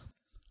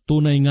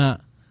 tunay nga,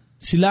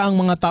 sila ang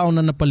mga tao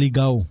na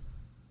napaligaw.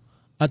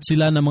 At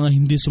sila na mga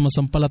hindi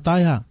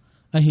sumasampalataya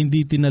ay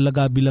hindi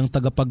tinalaga bilang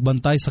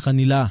tagapagbantay sa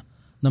kanila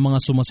na mga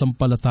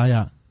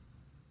sumasampalataya.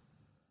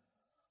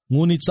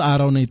 Ngunit sa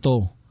araw na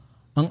ito,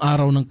 ang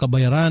araw ng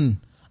kabayaran,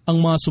 Ang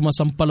mga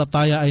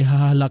sumasampalataya ay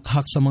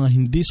hahalakhak sa mga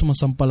hindi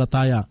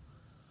sumasampalataya.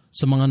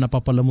 Sa mga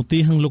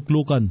napapalamutihang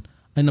luklukan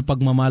ay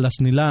napagmamalas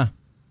nila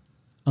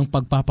ang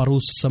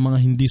pagpaparusa sa mga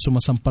hindi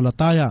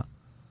sumasampalataya.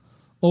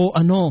 O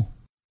ano,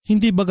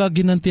 hindi baga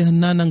ginantihan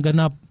na ng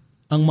ganap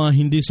ang mga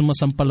hindi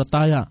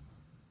sumasampalataya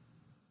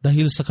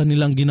dahil sa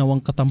kanilang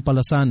ginawang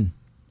katampalasan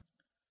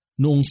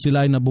noong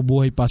sila ay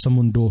nabubuhay pa sa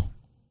mundo.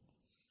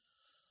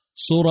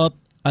 Surat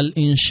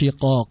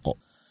Al-Inshiqaq.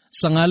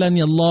 Sa ngalan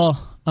ni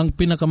Allah, ang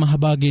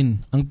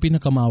pinakamahabagin, ang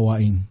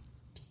pinakamaawain.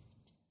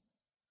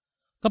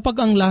 Kapag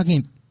ang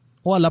langit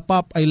o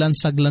alapap ay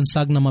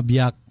lansag-lansag na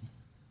mabiyak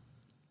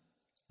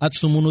at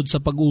sumunod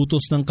sa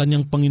pag-utos ng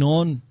kanyang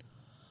Panginoon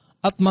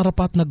at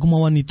marapat na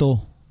gumawa nito,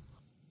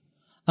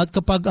 at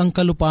kapag ang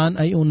kalupaan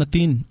ay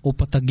unatin o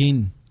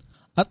patagin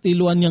at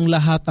iluan niyang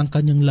lahat ang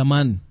kanyang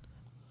laman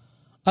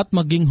at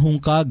maging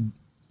hungkag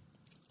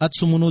at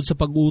sumunod sa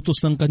pag-utos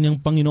ng kanyang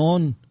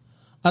Panginoon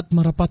at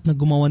marapat na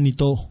gumawa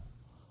nito,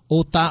 o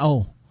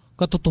tao,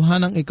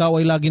 katotohanang ikaw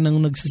ay lagi nang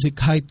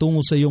nagsisikhay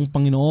tungo sa iyong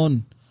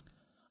Panginoon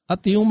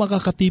at iyong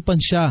makakatipan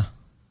siya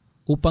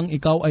upang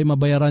ikaw ay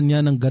mabayaran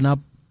niya ng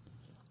ganap,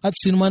 at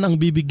sinuman ang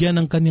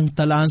bibigyan ng kanyang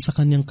talaan sa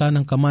kanyang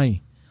kanang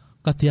kamay,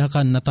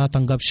 katiyakan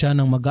natatanggap siya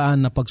ng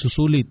magaan na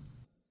pagsusulit.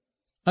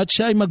 At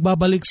siya ay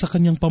magbabalik sa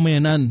kanyang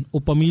pamayanan o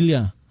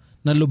pamilya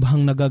na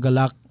lubhang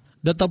nagagalak,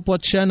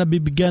 datapwat siya na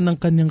bibigyan ng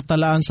kanyang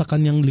talaan sa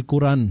kanyang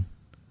likuran.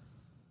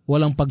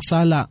 Walang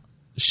pagsala,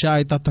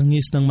 siya ay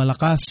tatangis ng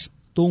malakas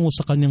tungo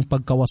sa kanyang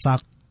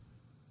pagkawasak.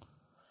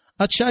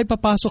 At siya ay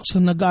papasok sa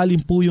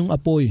nag-aalimpuyong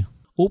apoy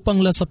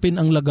upang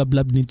lasapin ang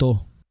lagablab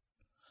nito.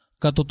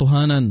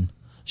 Katotohanan,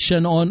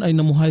 siya noon ay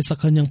namuhay sa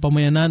kanyang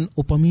pamayanan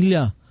o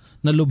pamilya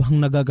na lubhang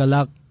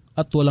nagagalak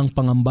at walang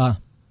pangamba.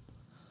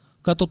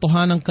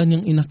 Katotohanan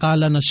kanyang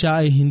inakala na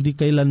siya ay hindi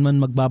kailanman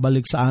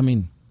magbabalik sa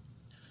amin.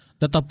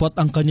 Datapwat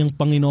ang kanyang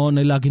Panginoon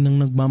ay lagi nang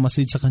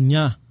nagmamasid sa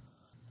kanya.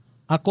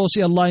 Ako si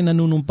Allah ay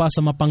nanunumpa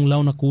sa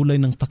mapanglaw na kulay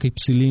ng takip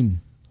silim.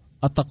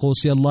 At ako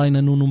si Allah ay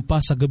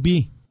nanunumpa sa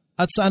gabi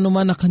at sa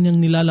anuman na kanyang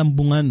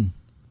nilalambungan.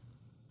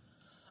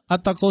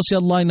 At ako si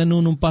Allah ay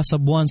nanunumpa sa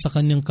buwan sa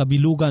kanyang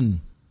kabilugan.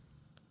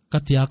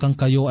 Katiyakan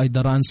kayo ay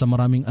daraan sa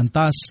maraming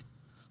antas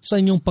sa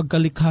inyong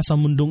pagkalikha sa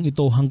mundong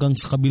ito hanggang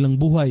sa kabilang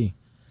buhay.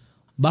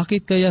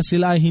 Bakit kaya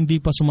sila ay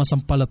hindi pa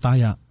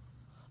sumasampalataya?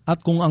 At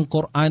kung ang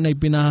Quran ay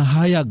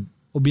pinahahayag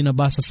o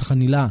binabasa sa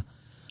kanila,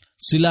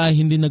 sila ay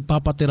hindi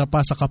nagpapatira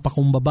pa sa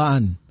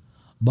kapakumbabaan.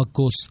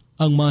 Bagkus,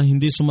 ang mga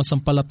hindi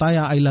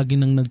sumasampalataya ay lagi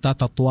nang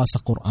nagtatatwa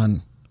sa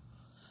Quran.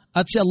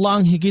 At si Allah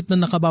ang higit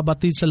na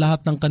nakababatid sa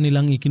lahat ng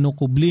kanilang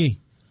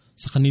ikinukubli,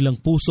 sa kanilang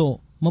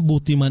puso,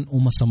 mabuti man o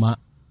masama.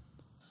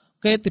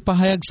 Kaya't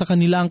ipahayag sa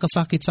kanila ang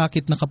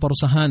kasakit-sakit na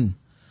kaparusahan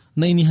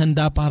na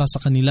inihanda para sa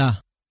kanila.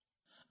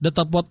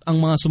 Datapwat ang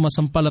mga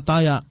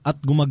sumasampalataya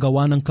at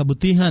gumagawa ng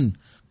kabutihan,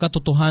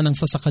 katotohanan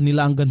sa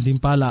kanila ang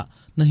gantimpala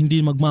na hindi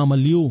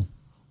magmamaliw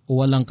o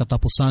walang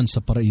katapusan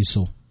sa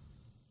paraiso.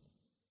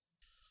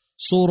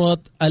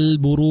 Surat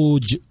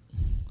Al-Buruj.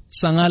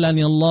 Sa ngalan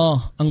ni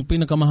Allah, ang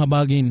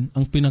pinakamahabagin,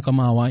 ang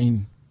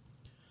pinakamawain.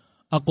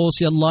 Ako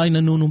si Allah ay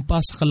nanunumpa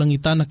sa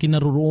kalangitan na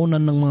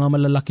kinaroroonan ng mga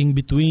malalaking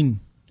bituin.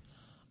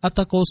 At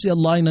ako si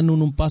Allah ay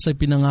nanunumpa sa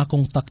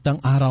pinangakong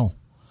takdang araw,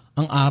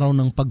 ang araw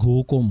ng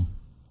paghuhukom.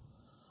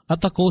 At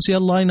ako si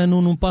Allah ay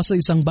nanunumpa sa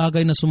isang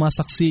bagay na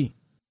sumasaksi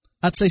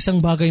at sa isang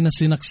bagay na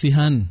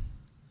sinaksihan.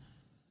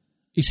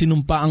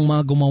 Isinumpa ang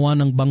mga gumawa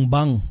ng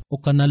bangbang o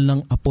kanal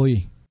ng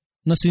apoy,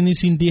 na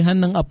sinisindihan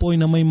ng apoy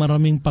na may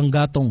maraming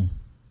panggatong.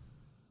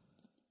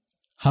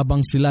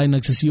 Habang sila ay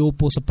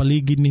nagsisiupo sa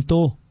paligid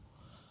nito,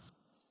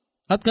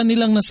 at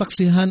kanilang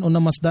nasaksihan o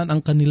namasdan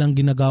ang kanilang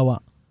ginagawa.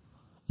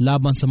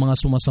 Laban sa mga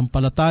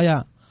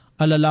sumasampalataya,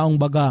 alalaong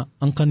baga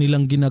ang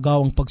kanilang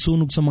ginagawang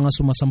pagsunog sa mga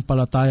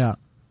sumasampalataya.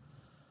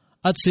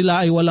 At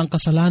sila ay walang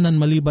kasalanan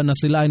maliban na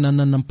sila ay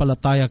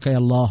nananampalataya kay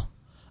Allah,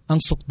 ang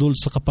sukdul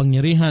sa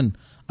kapangyarihan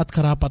at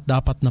karapat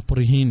dapat na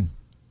purihin.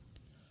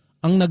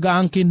 Ang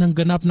nag-aangkin ng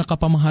ganap na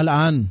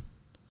kapamahalaan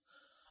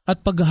at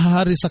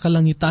paghahari sa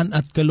kalangitan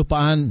at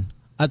kalupaan,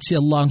 at si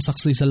Allah ang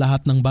saksi sa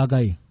lahat ng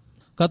bagay.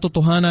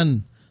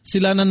 Katotohanan,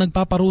 sila na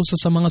nagpaparusa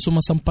sa mga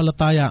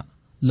sumasampalataya,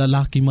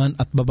 lalaki man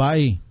at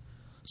babae,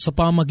 sa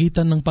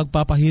pamagitan ng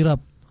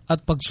pagpapahirap at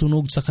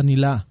pagsunog sa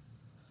kanila,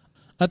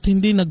 at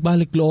hindi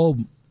nagbalik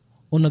loob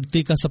o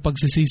nagtika sa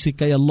pagsisisi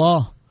kay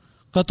Allah.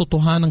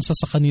 Katotohanan sa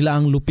kanila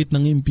ang lupit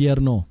ng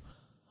impyerno,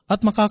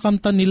 at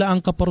makakamtan nila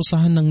ang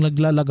kaparusahan ng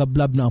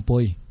naglalagablab na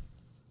apoy.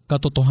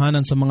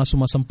 Katotohanan sa mga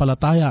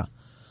sumasampalataya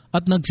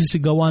at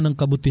nagsisigawa ng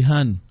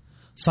kabutihan,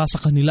 sa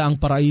kanila ang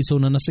paraiso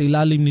na nasa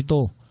ilalim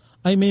nito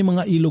ay may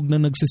mga ilog na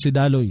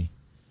nagsisidaloy.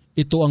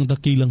 Ito ang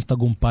dakilang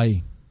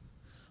tagumpay.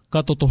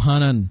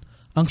 Katotohanan,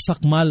 ang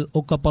sakmal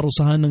o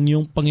kaparusahan ng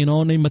iyong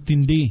Panginoon ay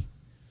matindi.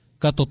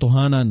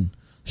 Katotohanan,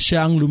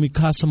 siya ang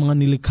lumikha sa mga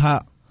nilikha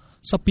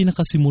sa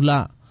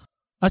pinakasimula,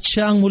 at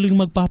siya ang muling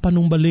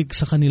magpapanumbalik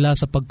sa kanila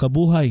sa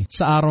pagkabuhay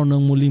sa araw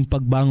ng muling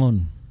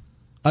pagbangon.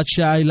 At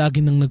siya ay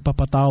lagi nang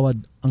nagpapatawad,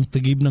 ang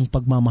tigib ng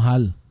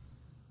pagmamahal.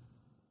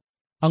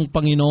 Ang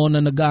Panginoon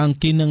na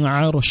nag-aangkin ng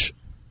arush,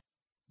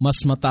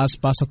 Mas mataas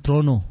pa sa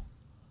trono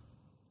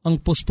ang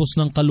puspos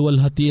ng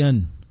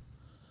kaluwalhatian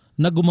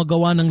na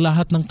gumagawa ng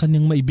lahat ng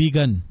kanyang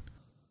maibigan.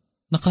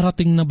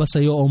 Nakarating na ba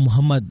sa iyo, O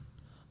Muhammad,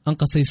 ang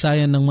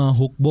kasaysayan ng mga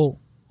hukbo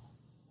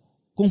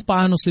kung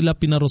paano sila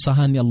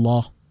pinarusahan ni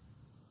Allah?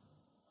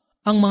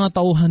 Ang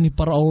mga tauhan ni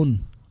Paraon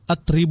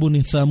at tribo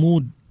ni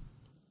Thamud,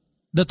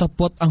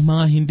 datapot ang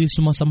mga hindi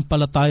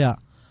sumasampalataya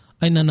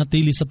ay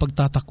nanatili sa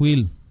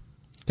pagtatakwil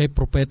kay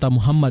Propeta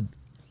Muhammad.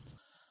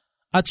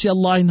 At si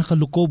Allah ay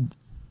nakalukob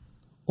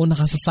o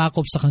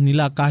nakasasakop sa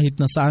kanila kahit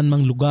na saan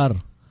mang lugar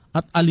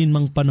at alin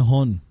mang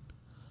panahon.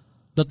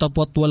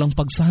 Datapot walang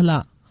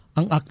pagsala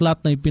ang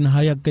aklat na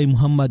ipinahayag kay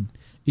Muhammad,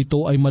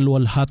 ito ay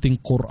maluwalhating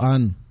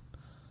Quran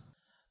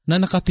na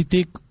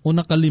nakatitik o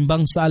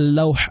nakalimbang sa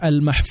Al-Lawh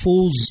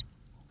Al-Mahfuz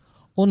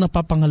o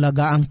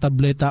napapangalagaang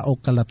tableta o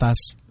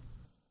kalatas.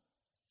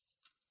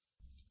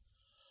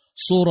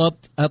 Surat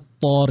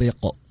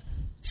At-Tariq.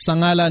 Sa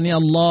ngala ni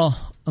Allah,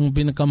 ang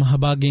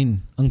pinakamahabagin,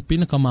 ang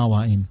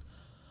pinakamawain.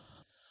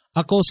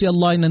 Ako si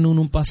Allah ay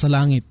nanunumpa sa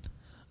langit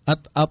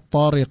at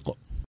At-Tariq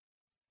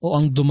o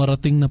ang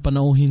dumarating na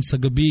panauhin sa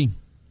gabi.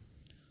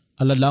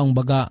 Alalaong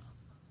baga,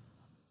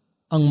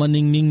 ang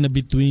maningning na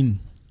bituin.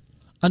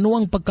 Ano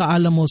ang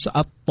pagkaalam mo sa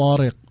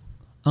At-Tariq,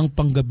 ang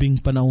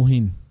panggabing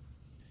panauhin?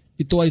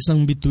 Ito ay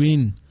isang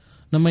bituin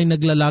na may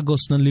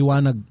naglalagos ng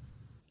liwanag.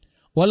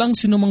 Walang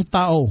sinumang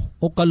tao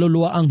o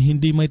kaluluwa ang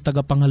hindi may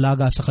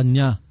tagapangalaga sa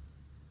kanya,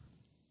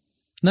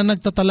 na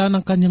nagtatala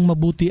ng kanyang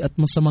mabuti at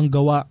masamang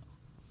gawa.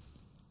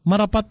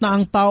 Marapat na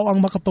ang tao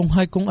ang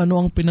makatunghay kung ano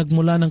ang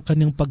pinagmula ng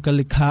kanyang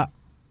pagkalikha.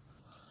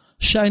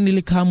 Siya ay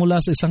nilikha mula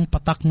sa isang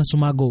patak na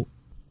sumago,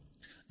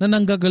 na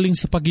nanggagaling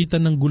sa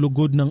pagitan ng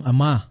gulugod ng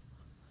ama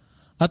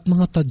at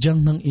mga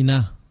tadyang ng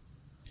ina.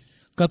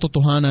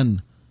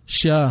 Katotohanan,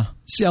 siya,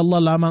 si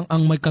Allah lamang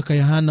ang may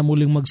kakayahan na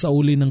muling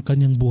magsauli ng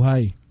kanyang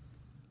buhay.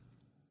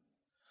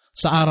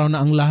 Sa araw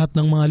na ang lahat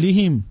ng mga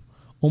lihim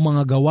o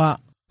mga gawa,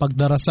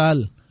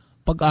 pagdarasal,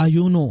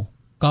 pag-ayuno,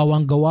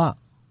 kawang gawa,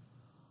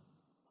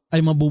 ay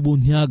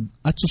mabubunyag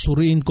at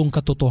susuriin kong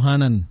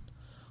katotohanan.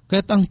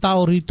 Kaya't ang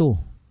tao rito,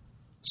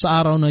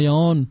 sa araw na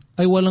yaon,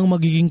 ay walang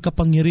magiging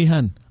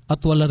kapangyarihan at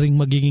wala ring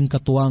magiging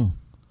katuwang.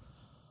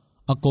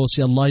 Ako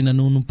si Allah ay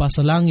nanunumpa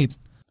sa langit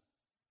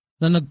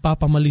na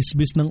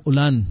nagpapamalisbis ng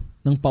ulan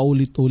ng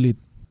paulit-ulit,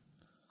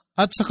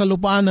 at sa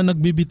kalupaan na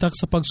nagbibitak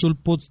sa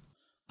pagsulpot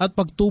at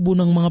pagtubo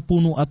ng mga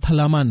puno at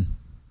halaman.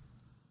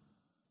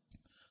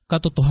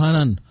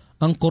 Katotohanan,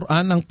 ang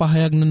Quran ang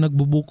pahayag na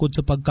nagbubukod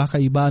sa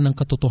pagkakaiba ng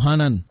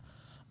katotohanan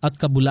at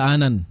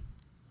kabulaanan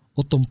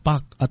o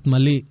tumpak at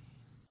mali.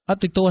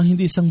 At ito ay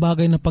hindi isang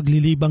bagay na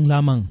paglilibang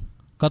lamang.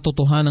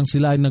 Katotohanan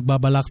sila ay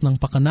nagbabalak ng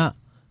pakana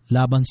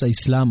laban sa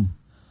Islam.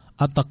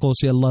 At ako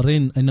si Allah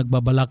rin ay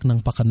nagbabalak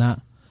ng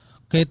pakana.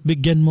 Kaya't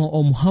bigyan mo,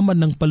 O Muhammad,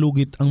 ng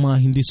palugit ang mga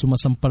hindi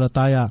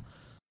sumasampalataya.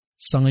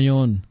 Sa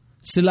ngayon,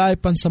 sila ay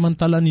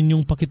pansamantala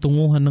ninyong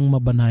pakitunguhan ng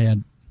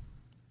mabanayad.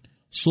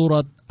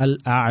 Surat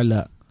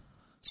Al-A'la.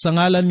 Sa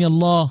ngalan ni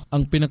Allah,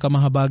 ang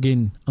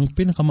pinakamahabagin, ang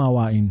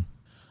pinakamawain.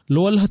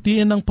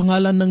 Luwalhatian ang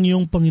pangalan ng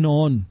iyong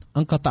Panginoon,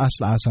 ang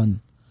kataas-taasan,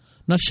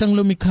 na siyang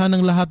lumikha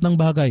ng lahat ng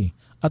bagay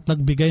at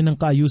nagbigay ng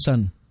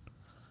kaayusan,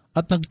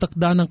 at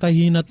nagtakda ng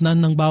kahinatnan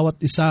ng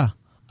bawat isa,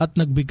 at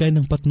nagbigay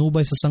ng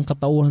patnubay sa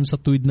sangkatauhan sa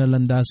tuwid na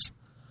landas,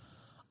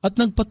 at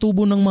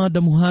nagpatubo ng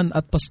mga damuhan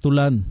at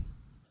pastulan,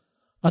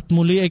 at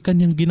muli ay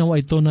kanyang ginawa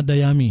ito na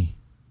dayami.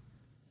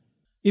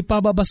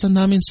 Ipababasa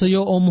namin sa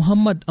iyo, O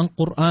Muhammad, ang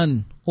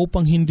Quran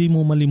upang hindi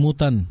mo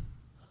malimutan.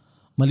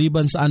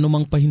 Maliban sa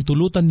anumang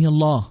pahintulutan ni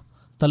Allah,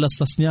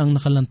 talastas niya ang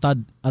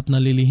nakalantad at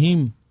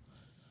nalilihim.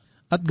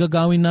 At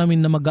gagawin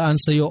namin na magaan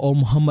sa iyo, O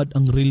Muhammad,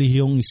 ang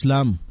relihiyong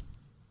Islam.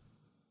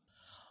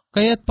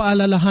 Kaya't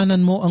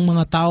paalalahanan mo ang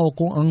mga tao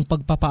kung ang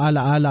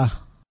pagpapaalaala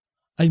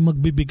ay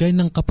magbibigay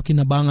ng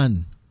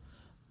kapakinabangan.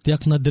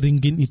 Tiyak na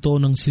diringgin ito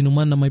ng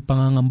sinuman na may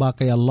pangangamba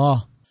kay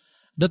Allah.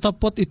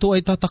 Datapot ito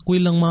ay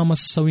tatakwil ng mga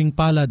masasawing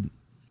palad,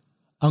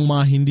 ang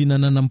mga hindi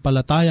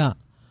nananampalataya,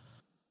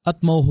 at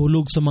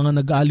mauhulog sa mga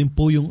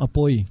nag-aalimpuyong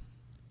apoy.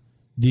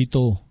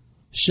 Dito,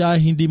 siya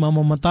hindi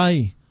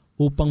mamamatay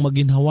upang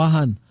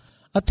maginhawahan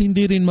at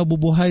hindi rin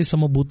mabubuhay sa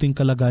mabuting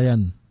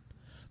kalagayan.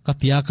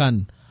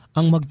 Katiyakan,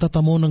 ang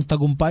magtatamo ng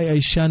tagumpay ay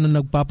siya na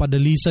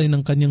nagpapadalisay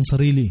ng kanyang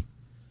sarili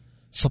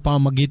sa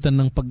pamamagitan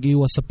ng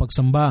pag-iwas sa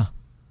pagsamba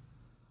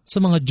sa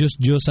mga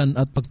Diyos-Diyosan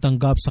at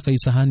pagtanggap sa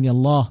kaisahan ni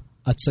Allah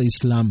at sa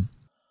Islam,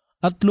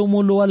 at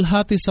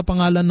lumuluwalhati sa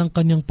pangalan ng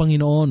kanyang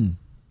Panginoon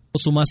o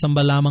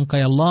sumasamba lamang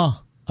kay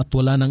Allah at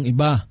wala ng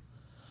iba,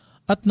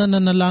 at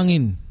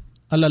nananalangin,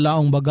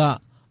 alalaong baga,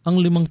 ang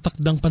 5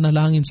 takdang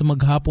panalangin sa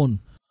maghapon,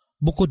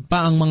 bukod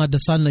pa ang mga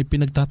dasal na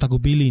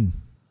ipinagtatagubilin.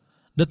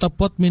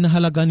 Datapot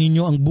minahalaga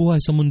ninyo ang buhay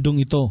sa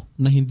mundong ito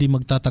na hindi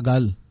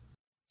magtatagal.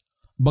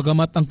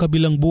 Bagamat ang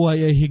kabilang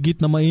buhay ay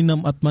higit na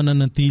mainam at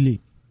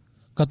mananatili,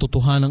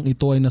 katotohanan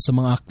ito ay nasa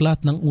mga aklat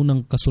ng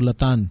unang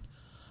kasulatan,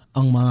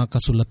 ang mga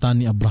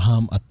kasulatan ni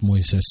Abraham at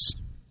Moises.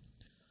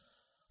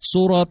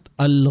 Surat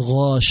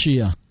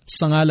Al-Ghashiyah.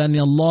 Sa ngalan ni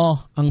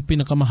Allah, ang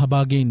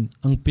pinakamahabagin,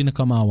 ang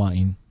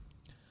pinakamawain.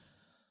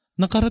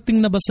 Nakarating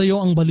na ba sa iyo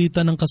ang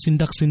balita ng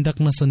kasindak-sindak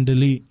na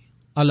sandali?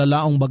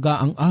 Alalaong baga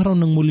ang araw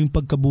ng muling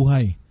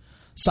pagkabuhay.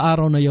 Sa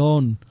araw na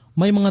yon,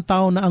 may mga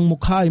tao na ang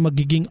mukha ay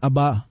magiging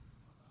aba.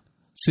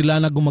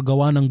 Sila na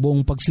gumagawa ng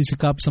buong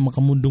pagsisikap sa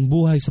makamundong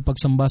buhay sa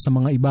pagsamba sa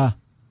mga iba.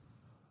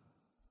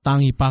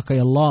 Tangi pa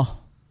kay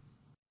Allah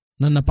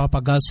na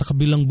napapagal sa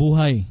kabilang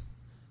buhay.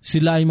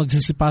 Sila ay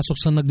magsisipasok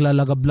sa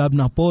naglalagablab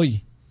na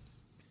apoy.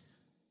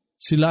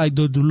 Sila ay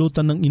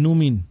dudulutan ng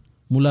inumin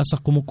mula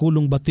sa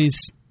kumukulong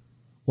batis.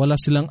 Wala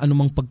silang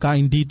anumang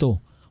pagkain dito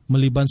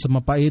maliban sa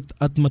mapait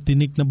at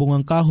matinik na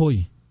bungang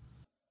kahoy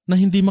na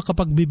hindi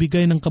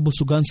makapagbibigay ng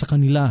kabusugan sa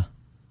kanila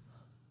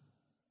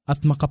at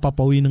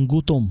makapapawi ng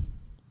gutom.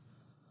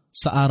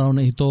 Sa araw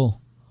na ito,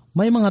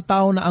 may mga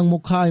tao na ang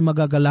mukha ay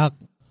magagalak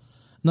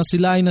na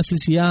sila ay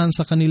nasisiyahan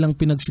sa kanilang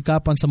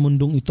pinagsikapan sa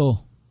mundong ito.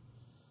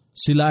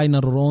 Sila ay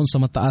naroroon sa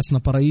mataas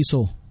na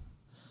paraiso.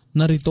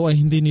 Narito ay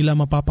hindi nila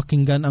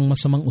mapapakinggan ang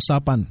masamang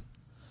usapan.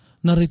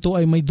 Narito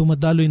ay may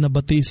dumadaloy na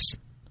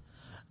batis.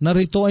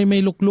 Narito ay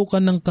may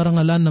luklukan ng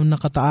karangalan na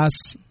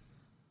nakataas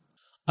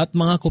at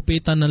mga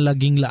kupitan ng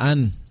laging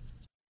laan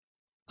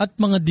at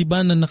mga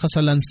diban na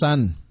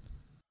nakasalansan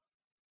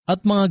at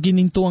mga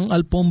ginintuang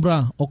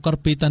alpombra o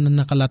karpetan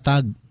na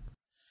nakalatag.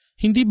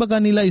 Hindi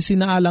baga nila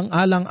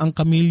isinaalang-alang ang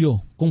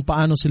kamilyo kung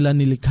paano sila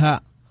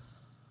nilikha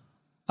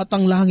at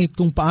ang langit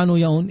kung paano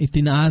yaon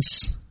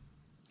itinaas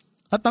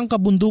at ang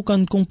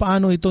kabundukan kung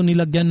paano ito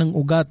nilagyan ng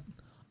ugat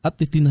at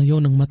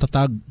itinayo ng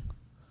matatag.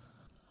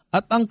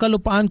 At ang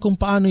kalupaan kung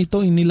paano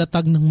ito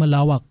inilatag ng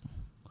malawak.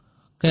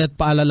 Kaya't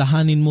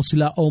paalalahanin mo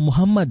sila, O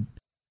Muhammad,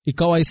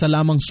 ikaw ay sa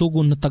lamang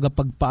sugon na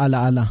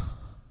tagapagpaalaala.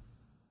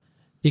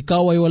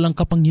 Ikaw ay walang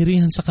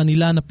kapangyarihan sa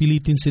kanila na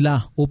pilitin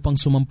sila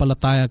upang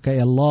sumampalataya kay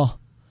Allah.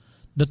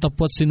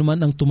 Datapwat sinuman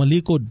ang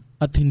tumalikod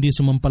at hindi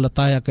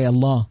sumampalataya kay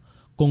Allah.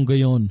 Kung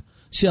gayon,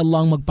 si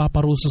Allah ang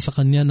magpaparusa sa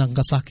kanya ng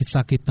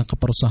kasakit-sakit na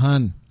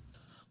kaparusahan.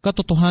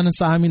 Katotohanan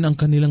sa amin ang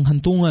kanilang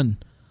hantungan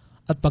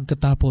at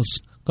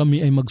pagkatapos,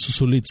 kami ay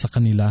magsusulit sa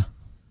kanila.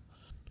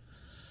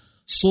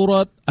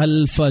 Surat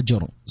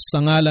Al-Fajr. Sa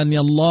ngalan ni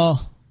Allah,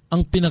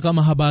 ang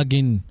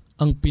pinakamahabagin,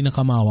 ang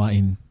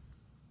pinakamawain.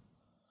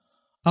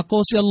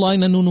 Ako si Allah ay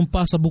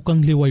nanunumpa sa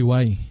bukang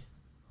liwayway.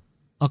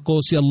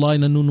 Ako si Allah ay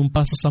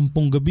nanunumpa sa 10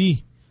 gabi.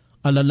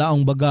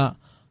 Alalaong baga,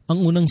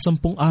 ang unang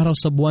 10 araw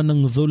sa buwan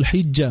ng Dhul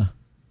Hijjah.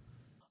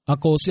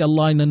 Ako si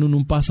Allah ay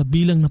nanunumpa sa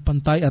bilang na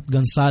pantay at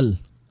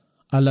gansal.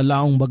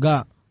 Alalaong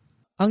baga,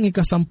 ang 10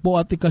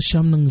 at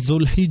 11 ng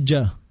Dhul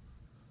Hijjah.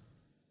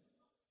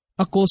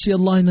 Ako si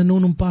Allah ay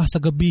nanunumpa sa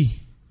gabi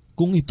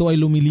kung ito ay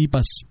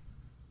lumilipas.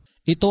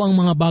 Ito ang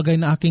mga bagay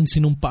na aking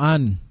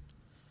sinumpaan.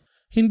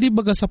 Hindi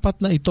baga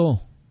sapat na ito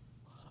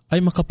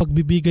ay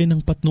makapagbibigay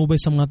ng patnubay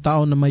sa mga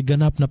tao na may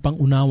ganap na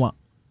pangunawa.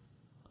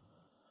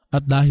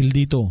 At dahil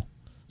dito,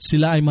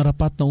 sila ay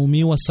marapat na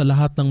umiwas sa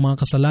lahat ng mga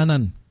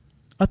kasalanan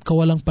at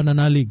kawalang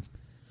pananalig.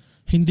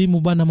 Hindi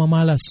mo ba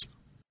namamalas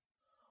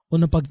o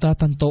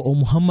napagtatanto, O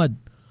Muhammad,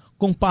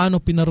 kung paano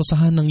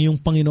pinarusahan ng iyong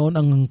Panginoon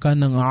ang angkan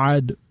ng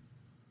Aad?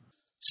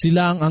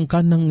 Sila ang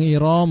angkan ng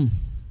Iram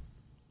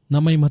na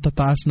may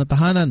matataas na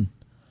tahanan.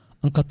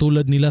 Ang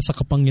katulad nila sa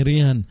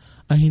kapangyarihan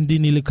ay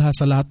hindi nilikha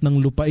sa lahat ng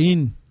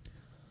lupain.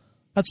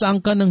 At sa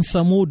angkan ng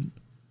Thamud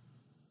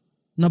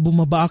na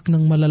bumabaak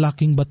ng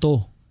malalaking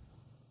bato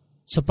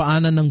sa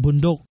paanan ng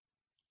bundok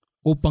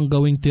upang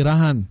gawing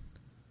tirahan.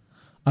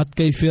 At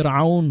kay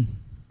Firaun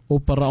o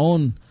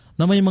Paraon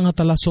na may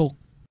mga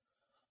talasok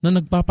na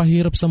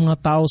nagpapahirap sa mga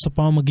tao sa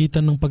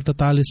pamamagitan ng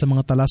pagtatali sa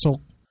mga talasok,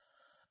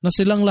 na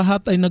silang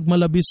lahat ay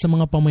nagmalabis sa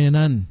mga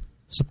pamayanan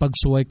sa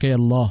pagsuway kay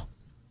Allah.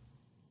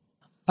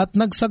 At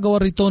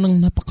nagsagawa rito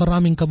ng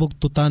napakaraming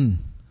kabugtutan,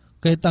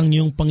 kahit ang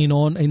iyong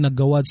Panginoon ay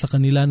naggawad sa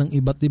kanila ng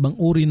iba't ibang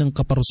uri ng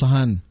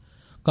kaparusahan.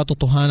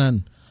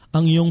 Katotohanan,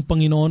 ang iyong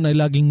Panginoon ay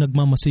laging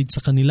nagmamasid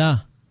sa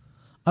kanila.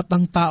 At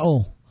ang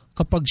tao,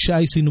 kapag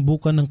siya ay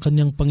sinubukan ng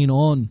kanyang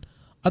Panginoon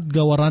at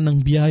gawaran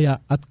ng biyaya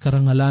at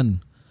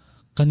karangalan,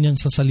 kanyang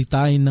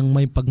sasalitain ng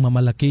may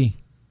pagmamalaki.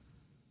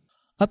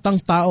 At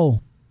ang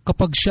tao,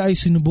 kapag siya ay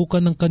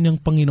sinubukan ng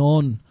kanyang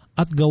Panginoon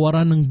at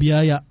gawaran ng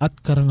biyaya at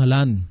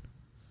karangalan,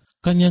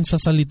 kanyang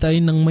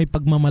sasalitain ng may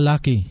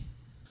pagmamalaki.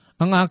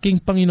 Ang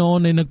aking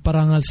Panginoon ay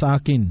nagparangal sa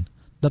akin,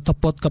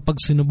 datapot kapag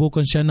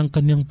sinubukan siya ng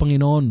kanyang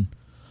Panginoon,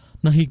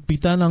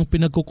 nahigpitan ang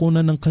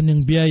pinagkukunan ng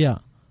kanyang biyaya,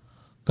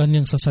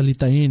 kanyang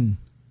sasalitain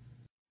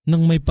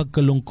ng may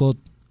pagkalungkot.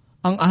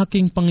 Ang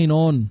aking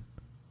Panginoon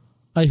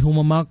ay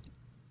humamak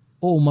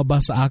o umaba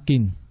sa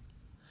akin.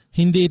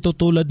 Hindi ito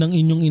tulad ng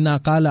inyong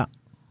inaakala.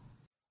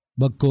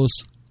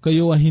 Bagkus,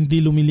 kayo ay hindi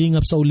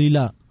lumilingap sa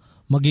ulila,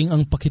 maging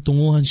ang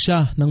pakitunguhan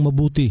siya ng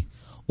mabuti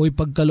o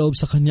ipagkaloob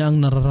sa kanya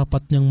ang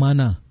nararapat niyang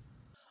mana.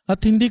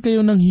 At hindi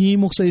kayo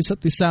nanghihimok sa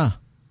isa't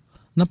isa,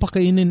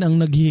 napakainin ang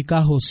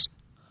naghihikahos,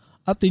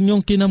 at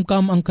inyong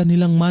kinamkam ang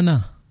kanilang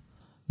mana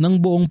ng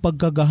buong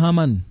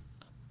pagkagahaman,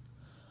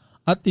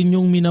 at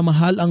inyong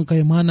minamahal ang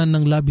kayamanan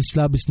ng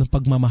labis-labis na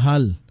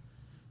pagmamahal.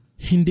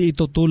 Hindi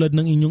ito tulad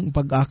ng inyong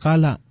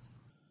pag-aakala.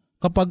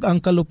 Kapag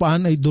ang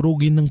kalupaan ay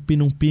durugin ng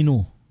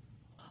pinong-pino,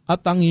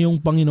 at ang iyong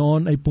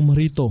Panginoon ay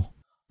pumarito,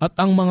 at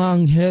ang mga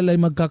anghel ay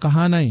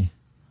magkakahanay,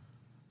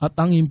 at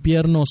ang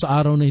impyerno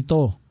sa araw na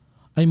ito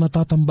ay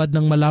matatambad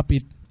ng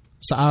malapit.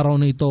 Sa araw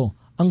na ito,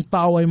 ang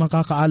tao ay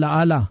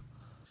makakaalaala.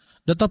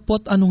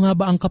 Datapot ano nga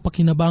ba ang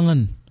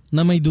kapakinabangan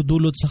na may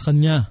dudulot sa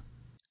kanya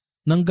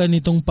ng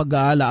ganitong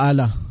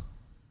pag-aalaala?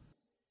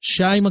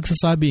 Siya ay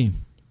magsasabi,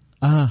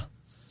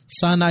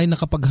 sana ay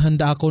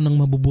nakapaghanda ako ng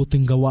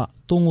mabubuting gawa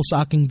tungo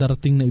sa aking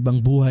darating na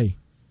ibang buhay.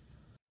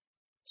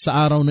 Sa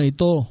araw na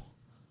ito,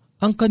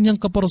 ang kanyang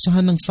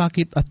kaparusahan ng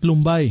sakit at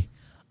lumbay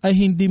ay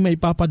hindi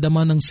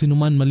maipapadama ng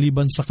sinuman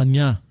maliban sa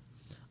kanya,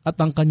 at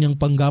ang kanyang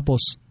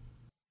panggapos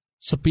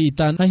sa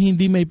piitan ay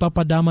hindi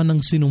maipapadama ng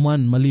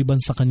sinuman maliban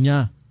sa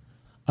kanya,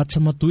 at sa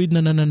matuwid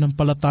na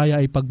nananampalataya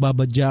ay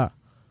pagbabadya.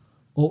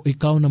 O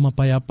ikaw na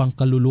mapayapang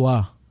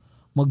kaluluwa,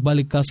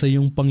 magbalik ka sa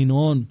iyong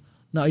Panginoon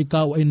na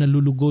ikaw ay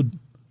nalulugod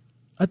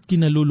at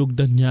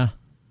kinalulugdan niya.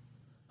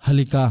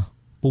 Halika,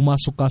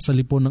 pumasok ka sa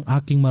lipon ng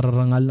aking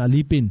mararangal na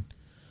alipin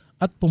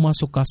at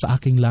pumasok ka sa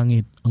aking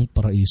langit, ang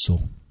paraiso.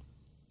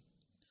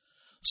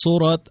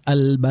 Surat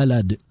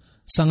Al-Balad.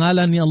 Sa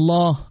ngalan ni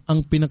Allah,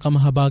 ang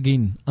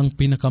pinakamahabagin, ang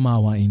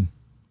pinakamawain.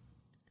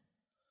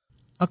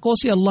 Ako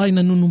si Allah ay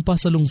nanunumpa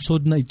sa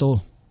lungsod na ito,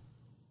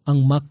 ang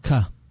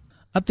Makkah,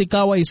 at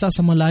ikaw ay isa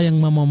sa malayang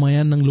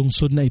mamamayan ng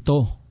lungsod na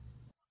ito.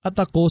 At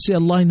ako si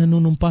Allah ay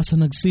nanunumpa sa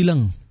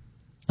nagsilang,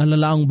 ang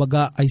lalaang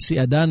baga ay si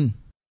Adan,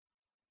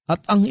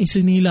 at ang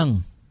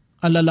isinilang,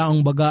 ang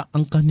lalaang baga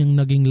ang kanyang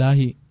naging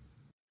lahi.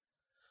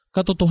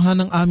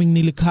 Katotohanang aming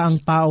nilikha ang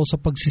tao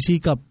sa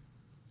pagsisikap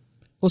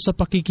o sa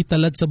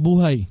pakikitalad sa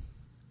buhay.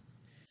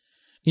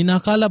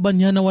 Inakala ba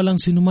niya na walang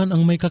sinuman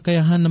ang may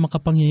kakayahan na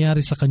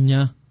makapangyayari sa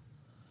kanya?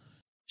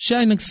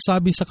 Siya ay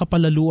nagsasabi sa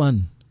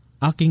kapalaluan,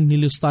 aking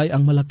nilustay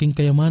ang malaking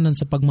kayamanan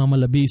sa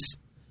pagmamalabis.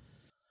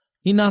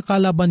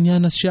 Inakala ba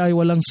niya na siya ay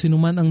walang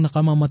sinuman ang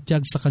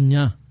nakamamatyag sa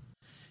kanya?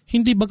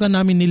 Hindi baga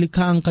namin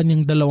nilikha ang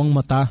kanyang dalawang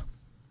mata,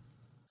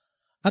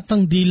 at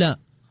ang dila,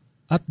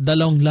 at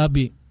dalawang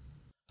labi,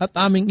 at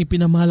aming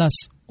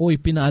ipinamalas o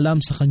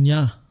ipinaalam sa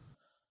kanya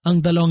ang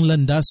dalawang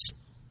landas,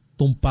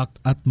 tumpak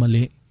at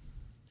mali.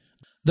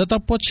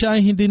 Datapot siya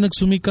ay hindi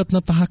nagsumikat na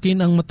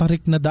tahakin ang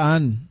matarik na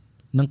daan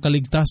ng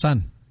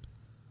kaligtasan.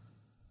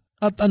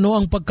 At ano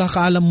ang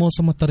pagkakaalam mo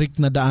sa matarik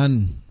na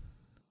daan?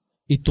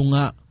 Ito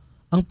nga,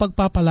 ang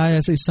pagpapalaya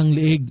sa isang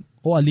liig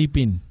o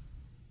alipin,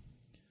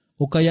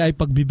 o kaya ay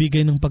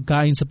pagbibigay ng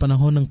pagkain sa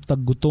panahon ng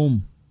taggutom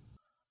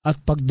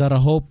at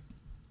pagdarahop,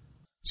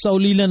 sa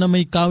ulila na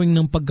may kawing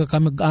ng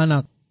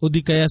pagkakamag-anak o di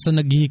kaya sa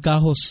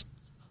naghihikahos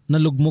na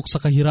lugmok sa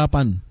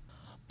kahirapan.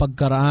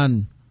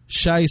 Pagkaraan,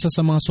 siya ay isa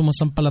sa mga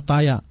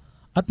sumasampalataya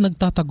at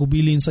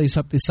nagtatagubilin sa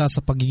isa't isa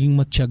sa pagiging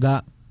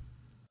matyaga,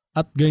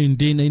 at gayon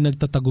din ay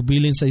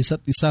nagtatagubilin sa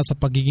isa't isa sa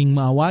pagiging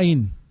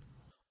maawain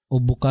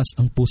o bukas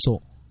ang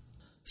puso.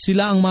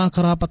 Sila ang mga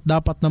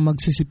karapat-dapat na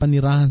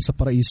magsisipanirahan sa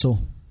paraiso.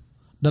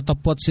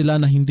 Datapwat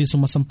sila na hindi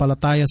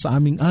sumasampalataya sa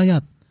aming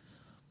ayat,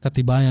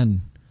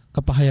 katibayan,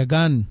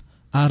 kapahayagan,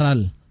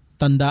 aral,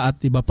 tanda at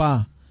iba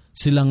pa,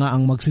 sila nga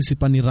ang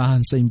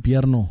magsisipanirahan sa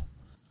impyerno.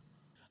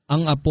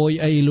 Ang apoy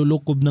ay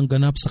ilulukob ng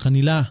ganap sa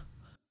kanila.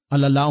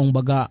 Alalaong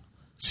baga,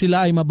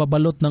 sila ay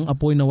mababalot ng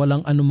apoy na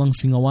walang anumang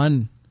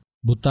singawan,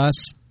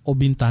 butas o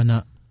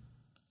bintana.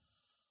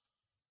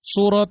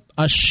 Surat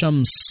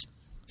Ash-Shams.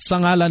 Sa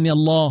ngalan ni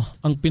Allah,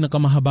 ang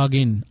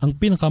pinakamahabagin, ang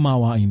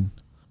pinakamawain.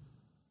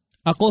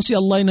 Ako si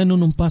Allah ay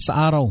nanunumpa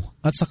sa araw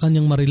at sa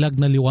kanyang marilag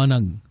na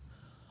liwanag.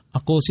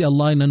 Ako si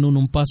Allah ay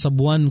nanunumpa sa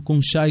buwan kung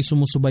siya ay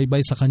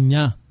sumusubaybay sa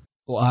kanya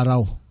o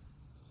araw.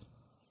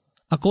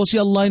 Ako si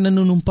Allah ay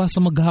nanunumpa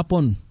sa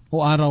maghapon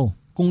o araw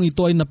kung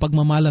ito ay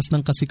napagmamalas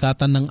ng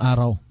kasikatan ng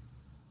araw.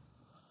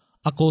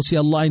 Ako si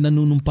Allah ay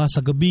nanunumpa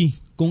sa gabi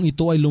kung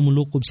ito ay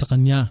lumulukob sa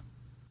kanya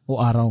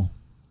o araw.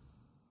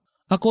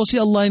 Ako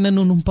si Allah ay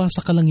nanunumpa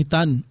sa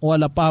kalangitan o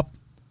alapap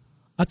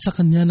at sa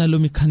kanya na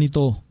lumikha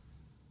nito.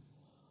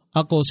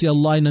 Ako si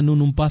Allah ay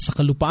nanunumpa sa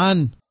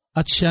kalupaan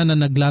at siya na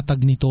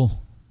naglatag nito.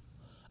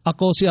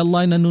 Ako si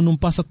Allah ay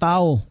nanunumpa sa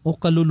tao o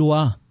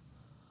kaluluwa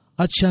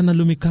at siya na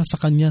lumikha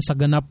sa kanya sa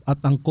ganap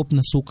at angkop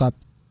na sukat.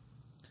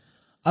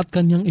 At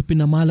kanyang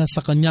ipinamala sa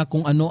kanya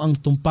kung ano ang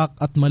tumpak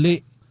at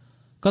mali.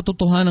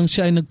 Katotohanang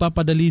siya ay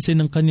nagpapadalisin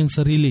ng kanyang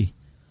sarili,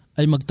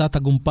 ay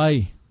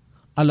magtatagumpay,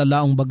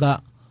 alalaong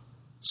baga,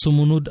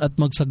 sumunod at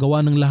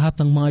magsagawa ng lahat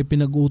ng mga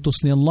ipinag-utos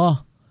ni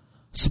Allah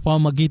sa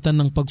pamagitan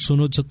ng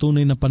pagsunod sa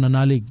tunay na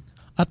pananalig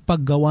at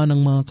paggawa ng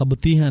mga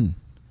kabutihan.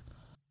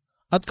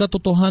 At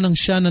katotohanang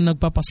siya na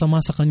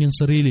nagpapasama sa kanyang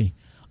sarili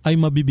ay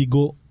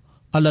mabibigo,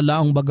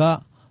 alalaang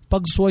baga,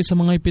 pagsuway sa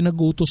mga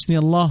ipinag-utos ni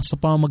Allah sa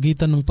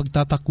pamamagitan ng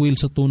pagtatakwil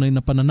sa tunay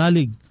na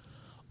pananalig,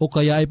 o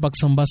kaya ay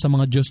pagsamba sa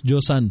mga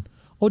Diyos-Diyosan,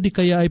 o di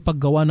kaya ay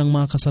paggawa ng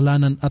mga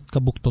kasalanan at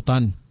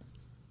kabuktutan.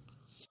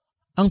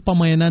 Ang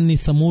pamayanan ni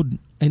Thamud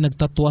ay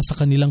nagtatwa sa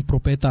kanilang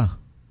propeta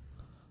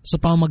sa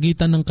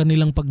pamamagitan ng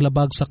kanilang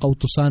paglabag sa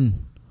kautusan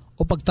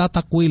o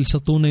pagtatakwil sa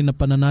tunay na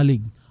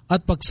pananalig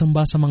at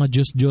pagsamba sa mga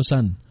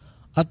Diyos-Diyosan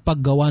at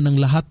paggawa ng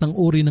lahat ng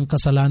uri ng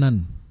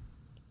kasalanan.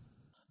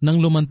 Nang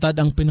lumantad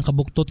ang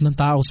pinakabuktot ng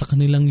tao sa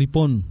kanilang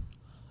lipon,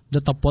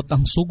 datapot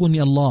ang sugo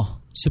ni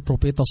Allah, si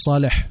Propeta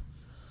Saleh,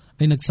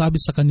 ay nagsabi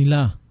sa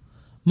kanila,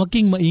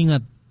 maging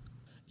maingat.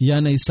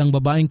 Yan ay isang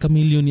babaeng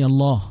kamilyo ni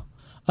Allah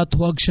at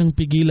huwag siyang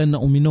pigilan na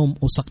uminom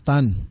o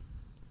saktan.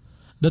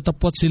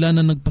 Datapot sila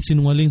na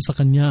nagpasinungaling sa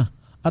kanya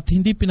at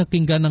hindi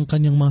pinakinggan ang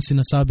kanyang mga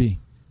sinasabi.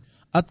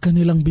 At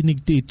kanilang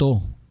binigti ito,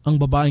 ang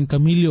babaeng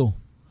kamilyo,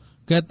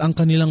 kaya't ang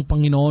kanilang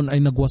Panginoon ay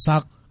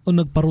nagwasak o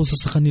nagparusa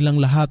sa kanilang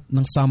lahat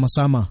ng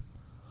sama-sama.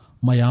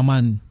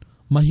 Mayaman,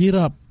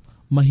 mahirap,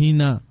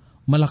 mahina,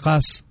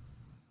 malakas,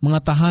 mga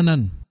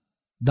tahanan,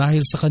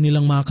 dahil sa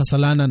kanilang mga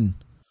kasalanan.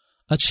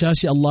 At siya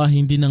si Allah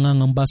hindi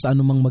nangangamba sa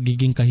anumang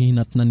magiging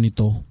kahinatnan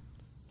nito.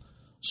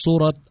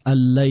 Surat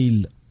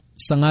Al-Layl.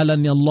 Sa ngalan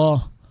ni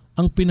Allah,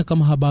 ang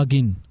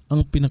pinakamahabagin,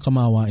 ang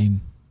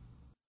pinakamawain.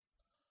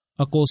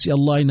 Ako si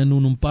Allah ay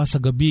nanunumpa sa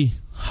gabi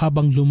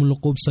habang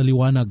lumulukob sa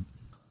liwanag.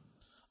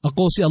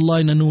 Ako si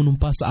Allah ay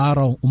nanunumpa sa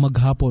araw o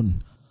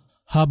maghapon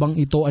habang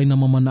ito ay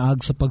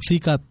namamanaag sa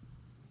pagsikat.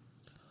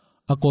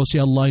 Ako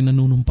si Allah ay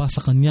nanunumpa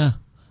sa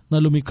Kanya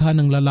na lumikha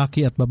ng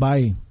lalaki at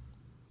babae.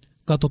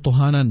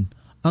 Katotohanan,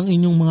 ang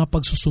inyong mga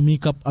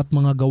pagsusumikap at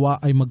mga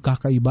gawa ay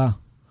magkakaiba,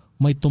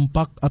 may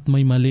tumpak at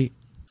may mali.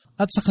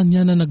 At sa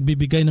Kanya na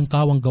nagbibigay ng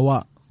kawang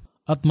gawa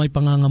at may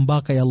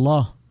pangangamba kay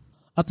Allah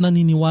at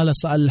naniniwala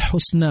sa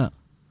Al-Husna,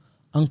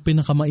 ang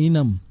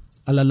pinakamainam,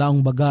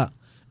 alalaong baga,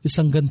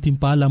 isang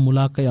gantimpala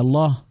mula kay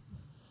Allah,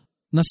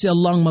 na si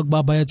Allah ang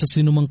magbabayad sa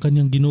sinumang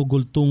kanyang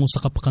ginugol tungo sa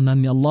kapakanan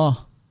ni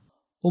Allah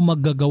o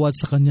maggagawad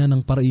sa kanya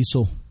ng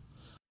paraiso.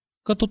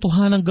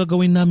 Katotohanan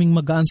gagawin naming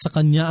magaan sa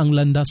kanya ang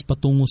landas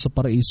patungo sa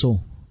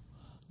paraiso.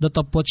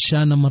 Datapot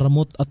siya na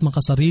maramot at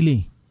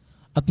makasarili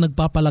at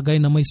nagpapalagay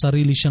na may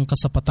sarili siyang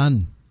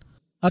kasapatan.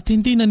 At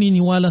hindi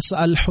naniniwala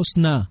sa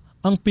Al-Husna,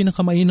 ang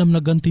pinakamainam na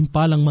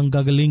gantimpalang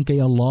manggagaling kay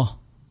Allah.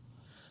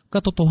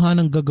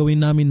 Katotohanan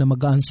gagawin namin na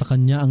magaan sa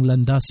kanya ang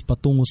landas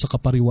patungo sa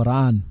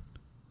kapariwaraan,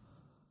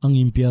 ang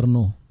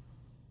impyerno.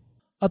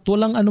 At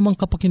walang anumang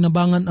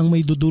kapakinabangan ang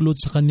may dudulot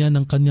sa kanya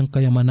ng kanyang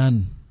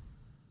kayamanan.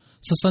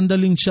 Sa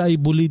sandaling siya ay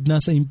bulid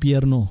na sa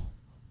impyerno,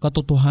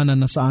 katotohanan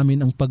na sa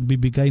amin ang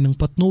pagbibigay ng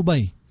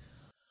patnubay.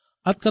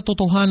 At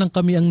katotohanan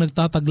kami ang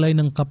nagtataglay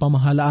ng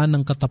kapamahalaan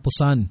ng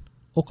katapusan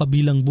o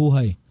kabilang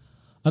buhay,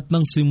 at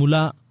nang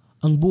simula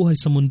ang buhay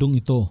sa mundong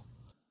ito.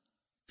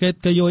 Kaya't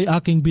kayo ay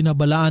aking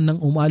binabalaan ng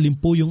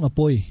umalimpuyong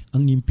apoy,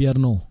 ang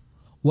impyerno.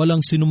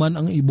 Walang sinuman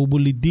ang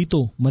ibubulid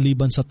dito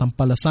maliban sa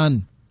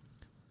tampalasan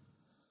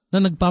na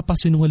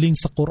nagpapasinungaling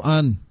sa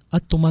Quran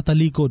at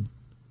tumatalikod.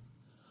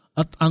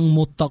 At ang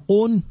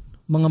muttaqun,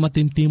 mga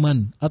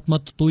matintiman at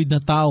matutuwid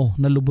na tao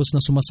na lubos na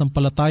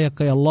sumasampalataya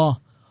kay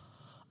Allah,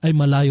 ay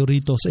malayo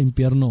rito sa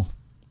impyerno.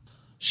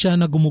 Siya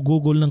na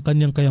gumugugol ng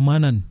kanyang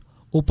kayamanan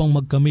upang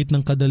magkamit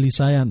ng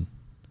kadalisayan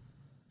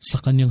sa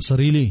kanyang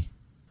sarili.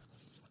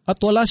 At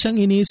wala siyang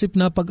iniisip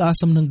na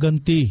pag-asam ng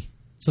ganti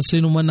sa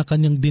sinuman na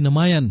kanyang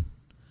dinamayan,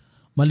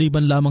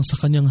 maliban lamang sa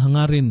kanyang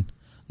hangarin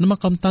na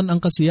makamtan ang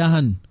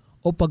kasiyahan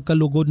o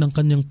pagkalugod ng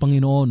kanyang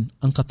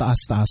Panginoon, ang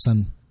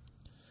kataas-taasan.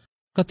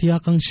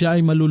 Katiyakang siya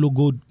ay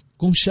malulugod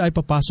kung siya ay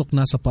papasok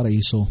na sa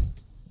paraiso.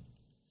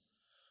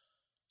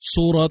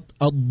 Surat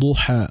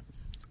Ad-Duha.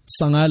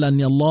 Sa ngalan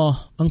ni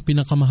Allah, ang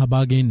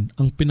pinakamahabagin,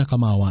 ang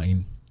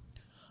pinakamawain.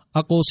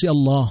 Ako si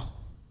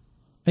Allah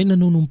ay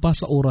nanunumpa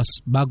sa oras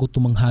bago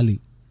tumanghali.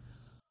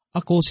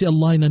 Ako si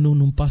Allah ay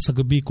nanunumpa sa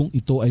gabi kung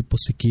ito ay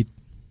pusikit.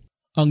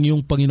 Ang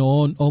iyong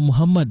Panginoon o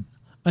Muhammad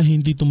ay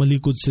hindi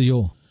tumalikod sa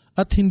iyo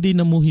at hindi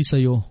namuhi sa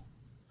iyo.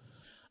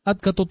 At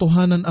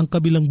katotohanan ang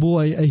kabilang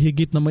buhay ay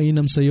higit na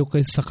mainam sa iyo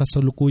kaysa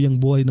kasalukuyang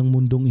buhay ng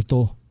mundong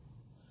ito.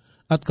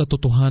 At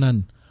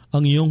katotohanan,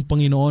 ang iyong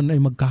Panginoon ay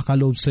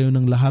magkakaloob sa iyo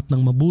ng lahat ng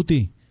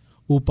mabuti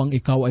upang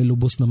ikaw ay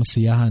lubos na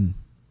masiyahan.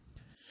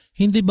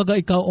 Hindi baga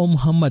ikaw o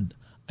Muhammad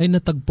ay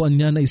natagpuan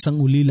niya na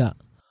isang ulila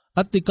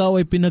at ikaw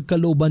ay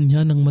pinagkalooban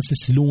niya ng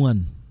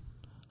masisilungan.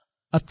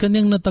 At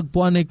kanyang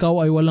natagpuan na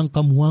ikaw ay walang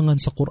kamuhangan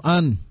sa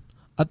Quran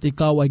at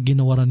ikaw ay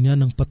ginawaran niya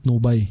ng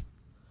patnubay.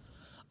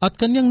 At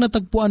kanyang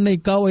natagpuan na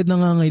ikaw ay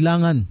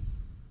nangangailangan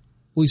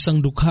o isang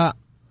dukha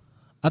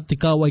at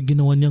ikaw ay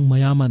ginawa niyang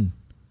mayaman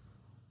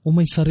o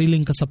may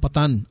sariling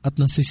kasapatan at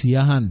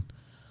nasisiyahan.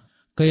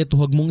 Kaya't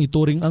huwag mong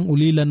ituring ang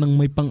ulila ng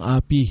may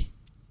pang-api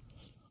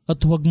at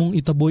huwag mong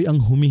itaboy ang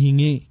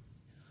humihingi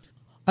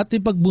at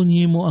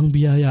ipagbunyi mo ang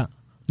biyaya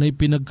na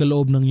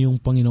ipinagkaloob ng iyong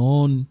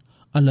Panginoon,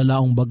 ang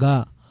lalaong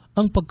baga,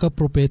 ang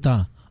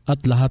pagkapropeta at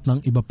lahat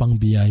ng iba pang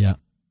biyaya.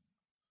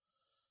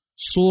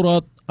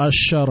 Surat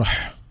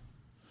Ash-Sharh.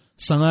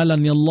 Sa ngalan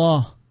ni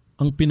Allah,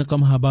 ang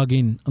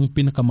pinakamahabagin, ang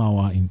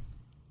pinakamawain.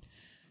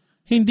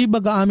 Hindi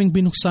baga aming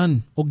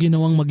binuksan o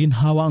ginawang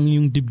maginhawa ang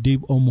iyong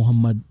dibdib o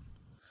Muhammad?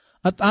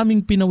 At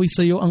aming pinawi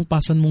sa iyo ang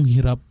pasan mong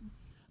hirap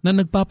na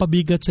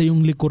nagpapabigat sa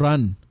iyong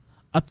likuran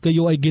at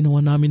kayo ay ginawa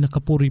namin na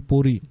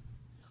kapuri-puri.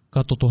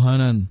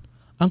 Katotohanan,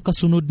 ang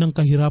kasunod ng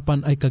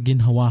kahirapan ay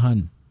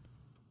kaginhawahan.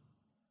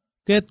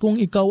 Kaya't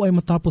kung ikaw ay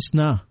matapos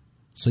na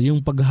sa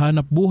iyong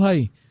paghahanap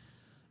buhay,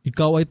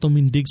 ikaw ay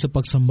tumindig sa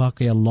pagsamba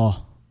kay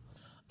Allah.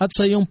 At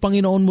sa iyong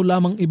Panginoon mo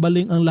lamang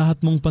ibaling ang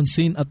lahat mong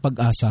pansin at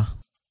pag-asa.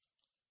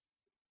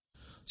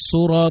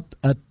 Surat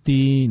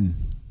At-Tin.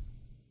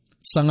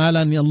 Sa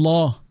ngalan ni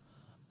Allah,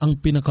 ang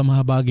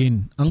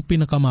pinakamahabagin, ang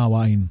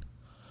pinakamawain.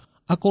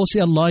 Ako si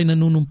Allah ay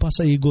nanunumpa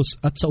sa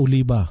igos at sa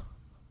uliba.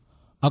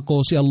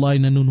 Ako si Allah ay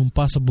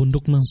nanunumpa sa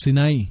bundok ng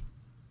Sinai.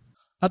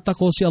 At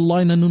ako si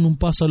Allah ay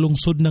nanunumpa sa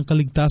lungsod ng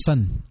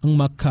kaligtasan, ang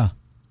Makkah.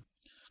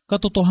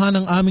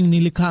 Katotohanan ng aming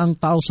nilikha ang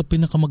tao sa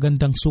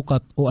pinakamagandang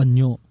sukat o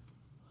anyo.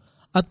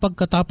 At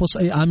pagkatapos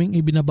ay aming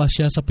ibinaba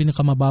siya sa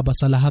pinakamababa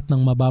sa lahat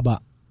ng mababa,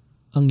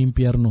 ang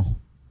impyerno.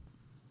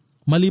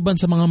 Maliban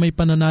sa mga may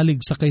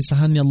pananalig sa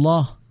kaisahan ni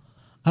Allah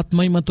at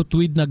may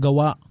matutuwid na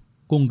gawa,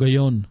 kung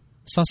gayon,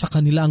 sa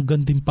kanila ang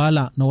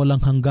gantimpala na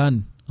walang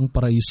hanggan, ang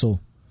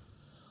paraiso.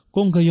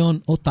 Kung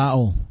gayon, o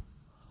tao,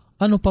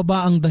 ano pa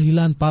ba ang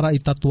dahilan para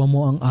itatwa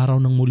mo ang araw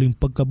ng muling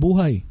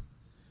pagkabuhay?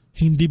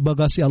 Hindi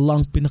baga si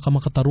Allah ang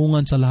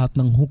pinakamakatarungan sa lahat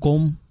ng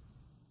hukom?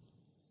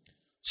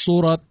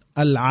 Surat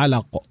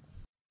Al-Alaq.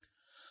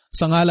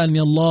 Sa ngalan ni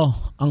Allah,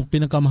 ang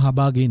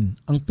pinakamahabagin,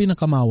 ang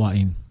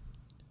pinakamawain.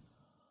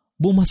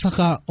 Bumasa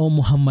ka, O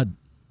Muhammad,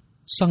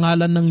 sa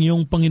ngalan ng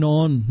iyong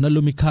Panginoon na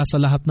lumikha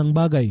sa lahat ng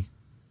bagay.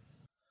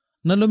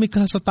 Na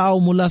lumikha sa tao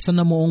mula sa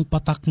namuong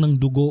patak ng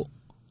dugo.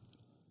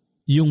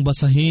 Iyong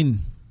basahin.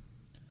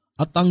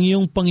 At ang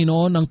iyong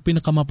Panginoon ang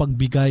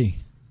pinakamapagbigay.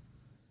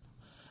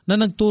 Na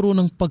nagturo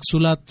ng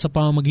pagsulat sa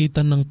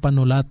pamamagitan ng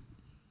panulat.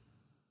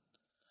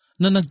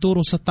 Na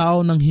nagturo sa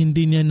tao ng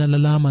hindi niya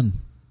nalalaman.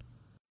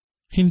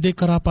 Hindi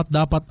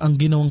karapat-dapat ang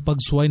ginawang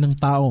pagsuway ng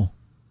tao.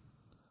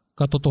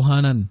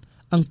 Katotohanan,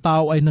 ang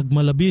tao ay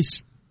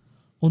nagmalabis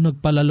o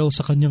nagpalalo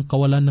sa kanyang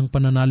kawalan ng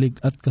pananalig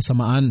at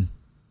kasamaan.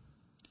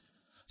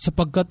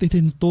 Sapagkat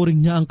itinuturing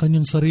niya ang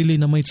kanyang sarili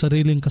na may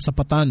sariling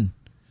kasapatan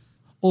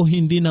o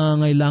hindi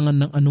nangangailangan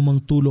ng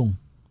anumang tulong.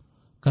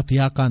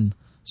 Katiyakan,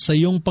 sa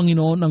iyong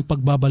Panginoon ang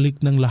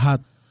pagbabalik ng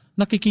lahat.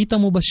 Nakikita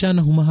mo ba siya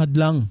na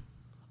humahadlang?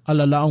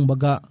 Alalaong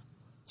baga,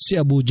 si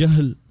Abu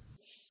Jahl.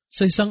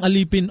 Sa isang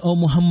alipin, O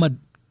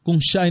Muhammad, kung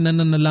siya ay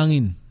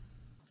nananalangin.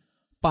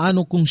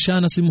 Paano kung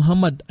siya na si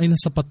Muhammad ay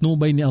nasa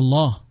patnubay ni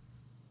Allah?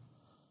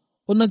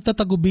 O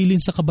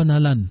nagtatagubilin sa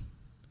kabanalan?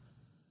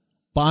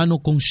 Paano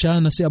kung siya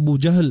na si Abu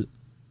Jahl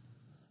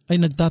ay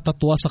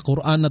nagtatatwa sa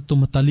Quran at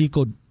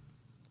tumatalikod?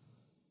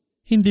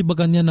 Hindi ba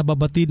ganyan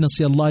nababatid na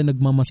si Allah ay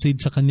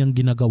nagmamasid sa kanyang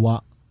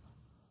ginagawa?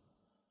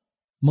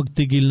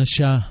 Magtigil na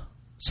siya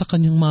sa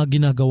kanyang mga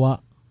ginagawa.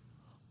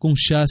 Kung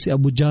siya si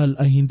Abu Jahl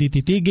ay hindi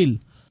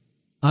titigil,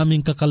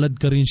 aming kakalad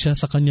ka rin siya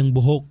sa kanyang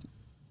buhok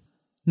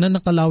na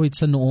nakalawit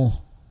sa noo.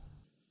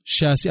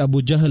 Siya si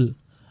Abu Jahl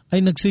ay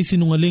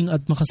nagsisinungaling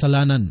at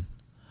makasalanan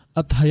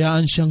at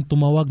hayaan siyang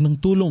tumawag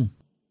ng tulong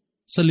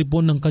sa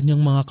lipon ng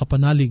kanyang mga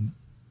kapanalig.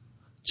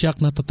 Tiyak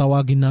na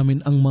tatawagin namin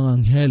ang mga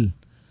anghel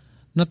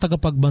na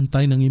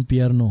tagapagbantay ng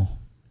impyerno.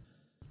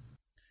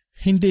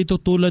 Hindi ito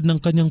tulad ng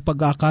kanyang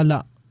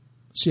pag-aakala,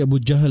 si Abu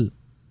Jahl.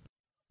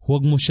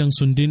 Huwag mo siyang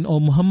sundin,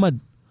 O Muhammad,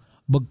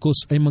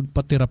 bagkus ay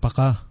magpatira pa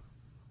ka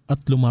at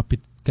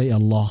lumapit kay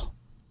Allah.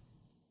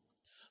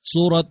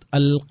 Surat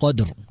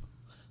Al-Qadr.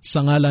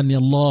 Sa ngalan ni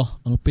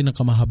Allah, ang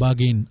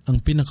pinakamahabagin, ang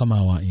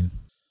pinakamawain.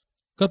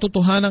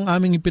 Katotohanan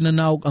aming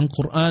ipinanaog ang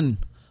Quran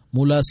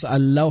mula sa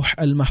Al-Lawh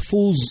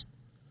Al-Mahfuz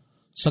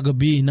sa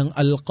gabi ng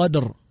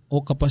Al-Qadr o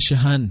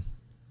kapasyahan.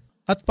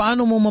 At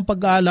paano mo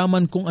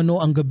mapag-aalaman kung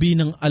ano ang gabi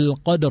ng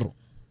Al-Qadr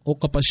o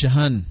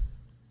kapasyahan?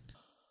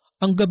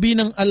 Ang gabi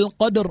ng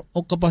Al-Qadr o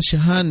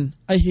kapasyahan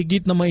ay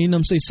higit na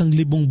mainam sa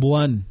 1,000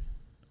 buwan.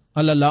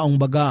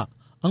 Alalaong baga,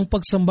 ang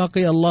pagsamba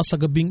kay Allah sa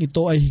gabing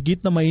ito ay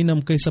higit na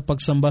mainam kaysa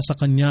pagsamba sa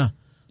Kanya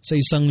sa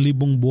 1,000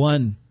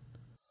 buwan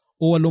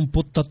o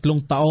 83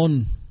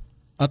 taon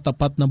at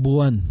 4 na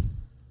buwan.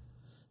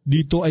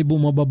 Dito ay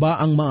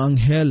bumababa ang mga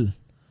anghel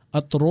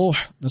at roh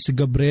na si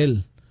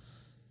Gabriel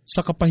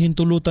sa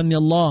kapahintulutan ni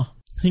Allah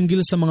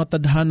hinggil sa mga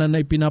tadhana na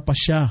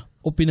ipinapasya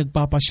o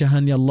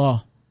pinagpapasyahan ni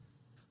Allah.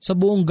 Sa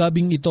buong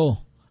gabing ito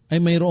ay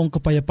mayroong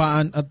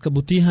kapayapaan at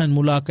kabutihan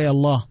mula kay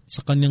Allah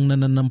sa kanyang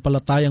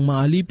nananampalatayang mga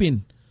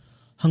alipin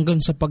hanggang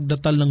sa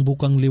pagdatal ng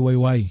bukang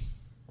liwayway.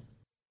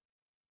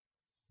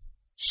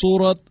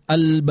 Surat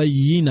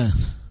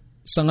Al-Bayyinah.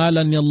 Sa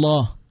ngalan ni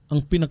Allah,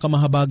 ang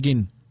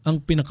pinakamahabagin, ang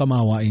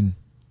pinakamawain.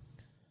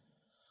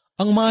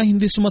 Ang mga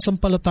hindi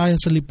sumasampalataya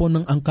sa lipon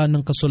ng angkan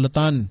ng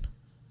kasulatan,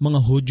 mga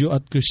Hudyo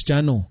at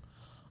Kristiyano,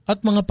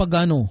 at mga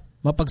pagano,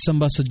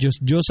 mapagsamba sa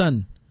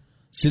Diyos-Diyosan,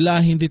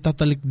 sila hindi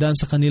tatalikdan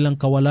sa kanilang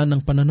kawalan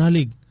ng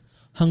pananalig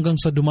hanggang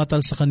sa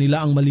dumatal sa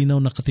kanila ang malinaw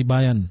na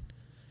katibayan.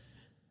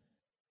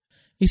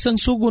 Isang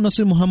sugo na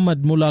si Muhammad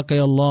mula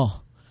kay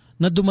Allah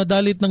na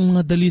dumadalit ng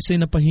mga dalisay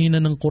na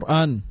pahina ng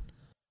Quran,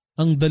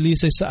 ang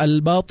dalisay sa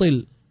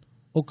al-batil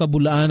o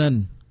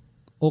kabulaanan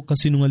o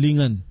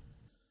kasinungalingan,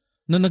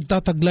 na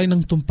nagtataglay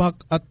ng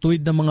tumpak at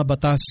tuwid na mga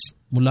batas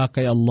mula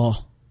kay Allah.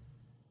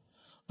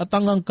 At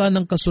ang angkan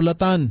ng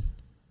kasulatan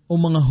o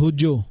mga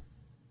Hudyo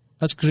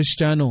at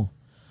Kristiyano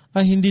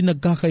ay hindi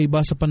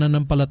nagkakaiba sa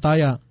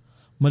pananampalataya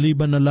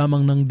maliban na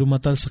lamang nang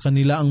dumatal sa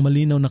kanila ang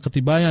malinaw na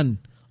katibayan,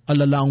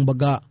 alalaang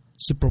baga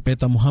si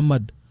Propeta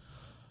Muhammad.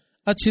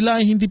 At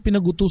sila ay hindi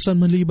pinagutusan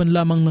maliban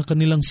lamang na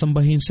kanilang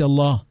sambahin si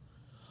Allah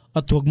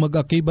at huwag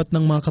mag-akibat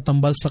ng mga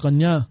katambal sa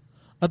Kanya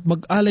at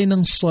mag-alay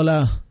ng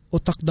sala o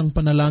takdang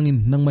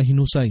panalangin ng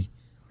mahinusay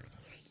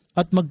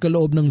at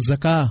magkaloob ng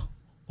zaka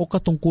o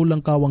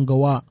katungkulang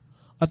kawanggawa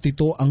at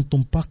ito ang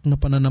tumpak na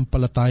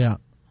pananampalataya.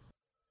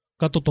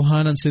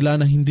 Katotohanan sila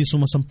na hindi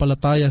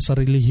sumasampalataya sa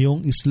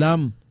relihiyong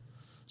Islam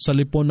sa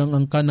lipon ng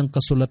angkan ng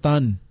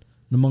kasulatan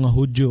ng mga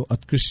Hudyo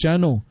at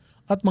Kristiyano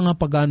at mga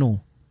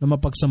pagano na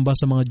mapagsamba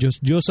sa mga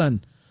Diyos-Diyosan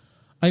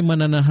ay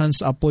mananahan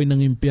sa apoy ng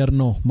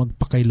impyerno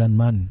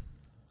magpakailanman.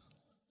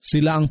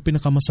 Sila ang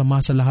pinakamasama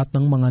sa lahat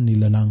ng mga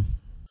nilalang.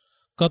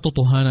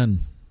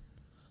 Katotohanan,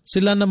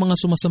 sila na mga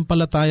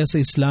sumasampalataya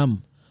sa Islam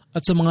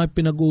at sa mga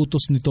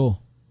pinag-uutos nito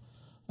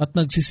at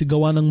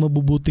nagsisigawa ng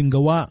mabubuting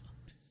gawa,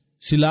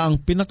 sila ang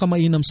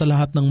pinakamainam sa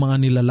lahat ng mga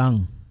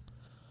nilalang.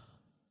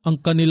 Ang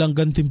kanilang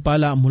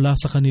gantimpala mula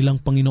sa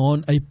kanilang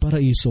Panginoon ay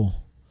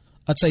paraiso.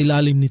 At sa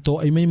ilalim nito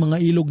ay may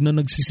mga ilog na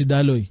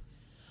nagsisidaloy.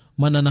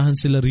 Mananahan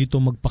sila rito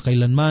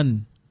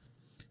magpakailanman.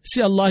 Si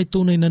Allah ay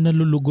tunay na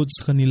nalulugod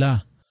sa kanila.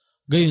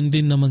 Gayon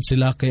din naman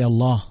sila kay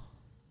Allah.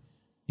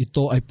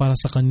 Ito ay para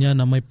sa Kanya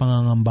na may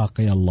pangangamba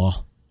kay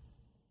Allah.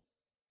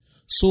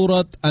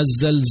 Surat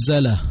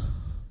Az-Zalzalah.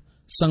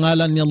 Sa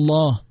ngalan ni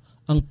Allah,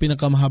 ang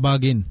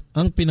pinakamahabagin,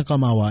 ang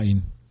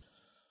pinakamawain.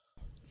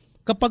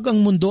 Kapag ang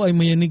mundo ay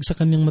mayanig sa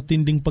kanyang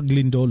matinding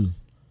paglindol,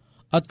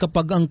 at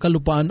kapag ang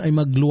kalupaan ay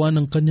magluwa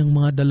ng kanyang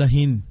mga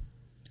dalahin,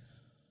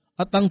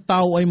 at ang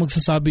tao ay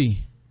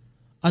magsasabi,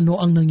 ano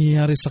ang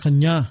nangyayari sa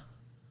kanya?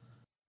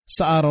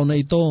 Sa araw na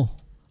ito,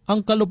 ang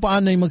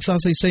kalupaan ay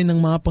magsasaysay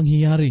ng mga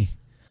pangyayari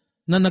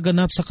na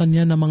naganap sa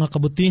kanya ng mga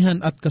kabutihan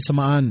at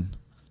kasamaan,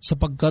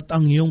 sapagkat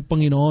ang iyong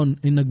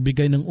Panginoon ay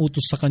nagbigay ng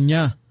utos sa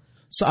kanya.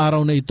 Sa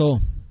araw na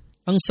ito,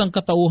 ang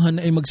sangkatauhan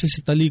ay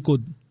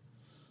magsisitalikod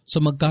sa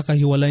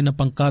magkakahiwalay na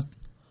pangkat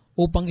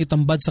upang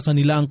itambad sa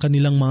kanila ang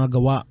kanilang mga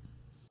gawa.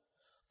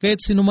 Kaya't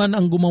sinuman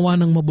ang gumawa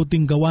ng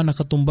mabuting gawa na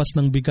katumbas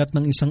ng bigat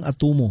ng isang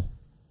atomo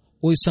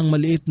o isang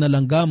maliit na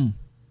langgam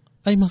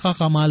ay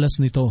makakamalas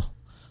nito.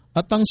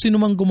 At ang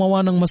sinumang gumawa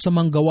ng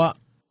masamang gawa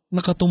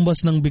na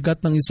katumbas ng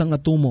bigat ng isang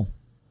atomo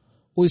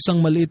o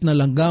isang maliit na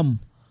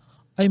langgam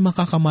ay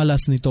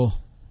makakamalas nito.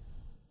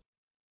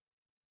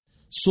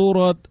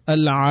 Surat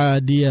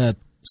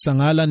Al-Adiyat. Sa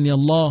ngalan ni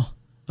Allah,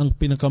 ang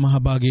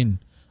pinakamahabagin,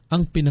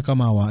 ang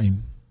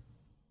pinakamawain.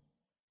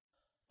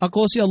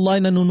 Ako si Allah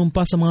ay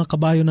nanunumpa sa mga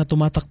kabayo na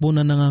tumatakbo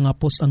na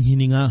nangangapos ang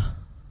hininga,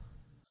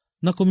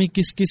 na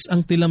kumikiskis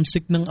ang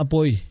tilamsik ng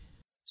apoy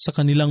sa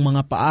kanilang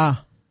mga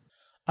paa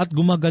at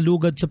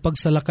gumagalugad sa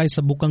pagsalakay sa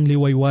bukang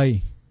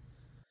liwayway,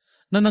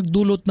 na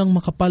nagdulot ng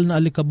makapal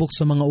na alikabok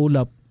sa mga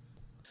ulap,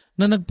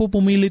 na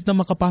nagpupumilit na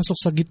makapasok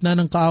sa gitna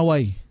ng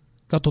kaaway.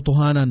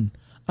 Katotohanan,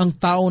 ang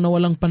tao na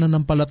walang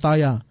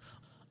pananampalataya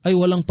ay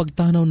walang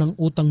pagtanaw ng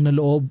utang na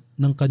loob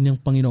ng kanyang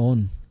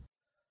Panginoon.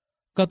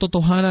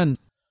 Katotohanan,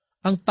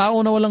 ang tao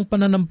na walang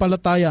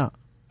pananampalataya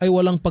ay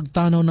walang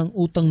pagtanaw ng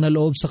utang na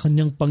loob sa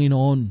kanyang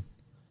Panginoon.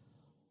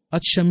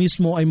 At siya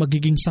mismo ay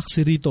magiging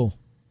saksi rito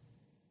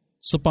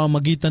sa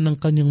pamagitan ng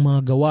kanyang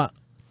mga gawa.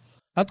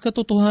 At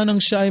katotohanan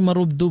siya ay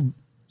marubdob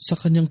sa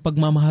kanyang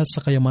pagmamahal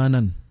sa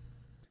kayamanan.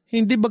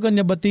 Hindi ba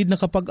kanya batid na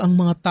kapag ang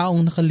mga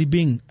taong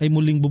nakalibing ay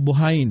muling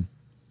bubuhayin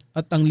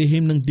at ang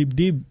lihim ng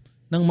dibdib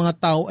ng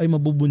mga tao ay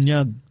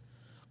mabubunyag?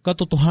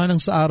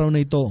 Katotohanan sa araw na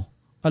ito,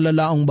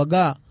 alalaong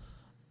baga,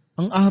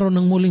 ang araw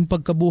ng muling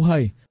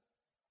pagkabuhay,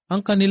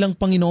 ang kanilang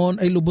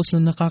Panginoon ay lubos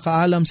na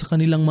nakakaalam sa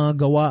kanilang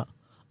mga gawa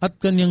at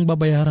kanyang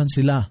babayaran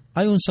sila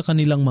ayon sa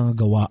kanilang mga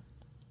gawa.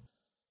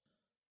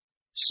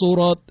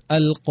 Surat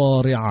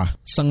Al-Qari'ah.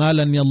 Sa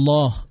ngalan ni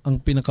Allah, ang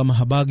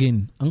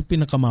pinakamahabagin, ang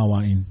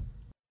pinakamawain.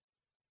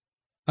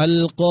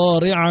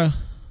 Al-Qari'ah,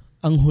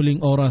 ang huling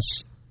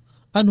oras.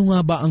 Ano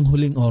nga ba ang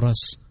huling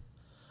oras?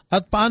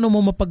 At paano mo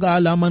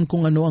mapag-aalaman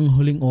kung ano ang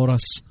huling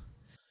oras?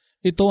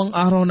 Ito ang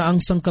araw na ang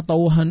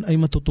sangkatauhan ay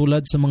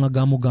matutulad sa mga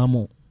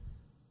gamo-gamo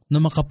na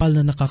makapal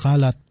na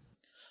nakakalat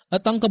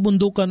at ang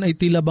kabundukan ay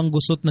tila bang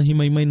gusot na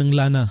himaymay ng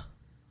lana.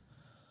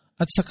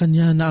 At sa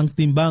kanya na ang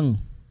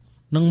timbang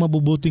ng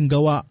mabubuting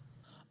gawa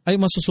ay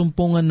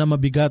masusumpungan na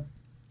mabigat.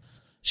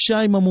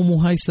 Siya ay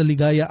mamumuhay sa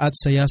ligaya at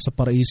saya sa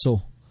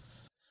paraiso.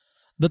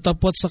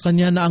 Datapwat sa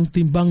kanya na ang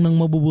timbang ng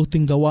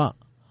mabubuting gawa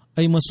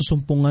ay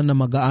masusumpungan na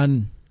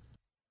magaan.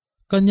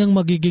 Kanyang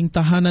magiging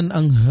tahanan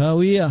ang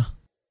hawiyah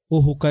o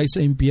hukay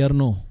sa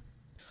impyerno.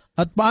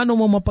 At paano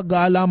mo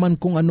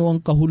mapag-aalaman kung ano ang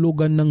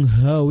kahulugan ng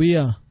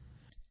hawiyah?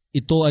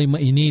 Ito ay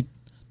mainit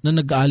na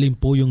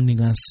nag-aalimpoyong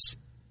ningas.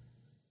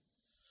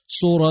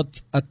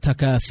 Surat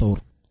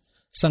At-Takathur.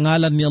 Sa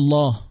ngalan ni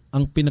Allah,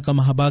 ang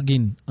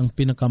pinakamahabagin, ang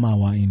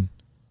pinakamawain.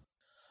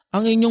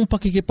 Ang inyong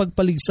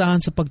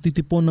pakikipagpaligsahan sa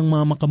pagtitipon ng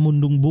mga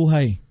makamundong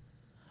buhay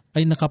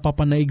ay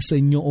nakapapanaig sa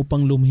inyo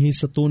upang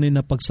lumihis sa tunay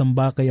na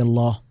pagsamba kay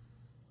Allah.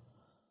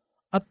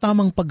 At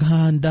tamang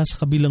paghahanda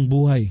sa kabilang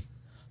buhay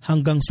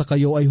hanggang sa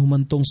kayo ay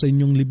humantong sa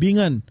inyong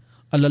libingan,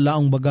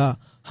 alalaang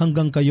baga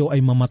hanggang kayo ay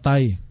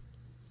mamatay.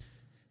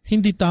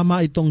 Hindi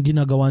tama itong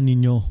ginagawa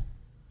ninyo.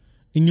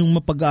 inyong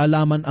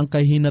mapag-aalaman ang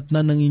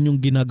kahinatnan ng inyong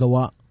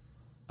ginagawa.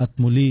 At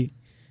muli,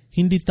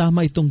 hindi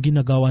tama itong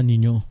ginagawa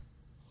ninyo.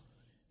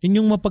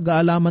 Inyong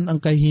mapag-aalaman ang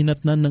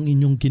kahinatnan ng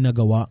inyong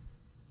ginagawa.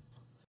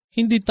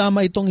 Hindi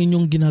tama itong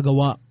inyong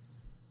ginagawa.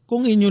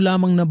 Kung inyo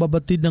lamang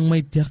nababatid ng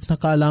may tiyak na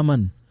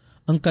kaalaman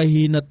ang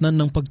kahinatnan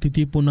ng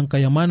pagtitipon ng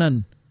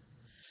kayamanan,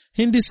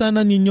 hindi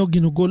sana ninyo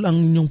ginugol ang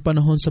inyong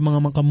panahon sa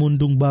mga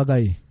makamundong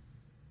bagay.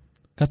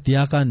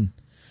 Katiyakan,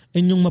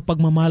 inyong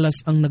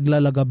mapagmamalas ang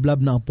naglalagablab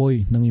na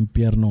apoy ng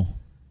impyerno.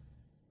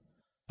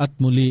 At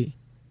muli,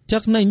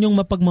 tiyak na inyong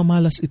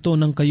mapagmamalas ito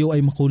nang kayo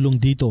ay makulong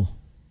dito.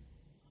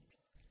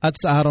 At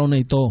sa araw na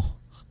ito,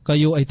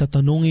 kayo ay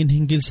tatanungin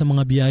hinggil sa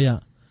mga biyaya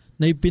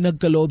na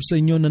ipinagkaloob sa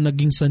inyo na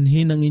naging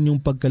sanhi ng inyong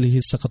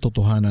pagkalihis sa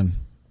katotohanan.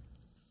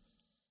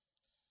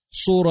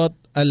 Surat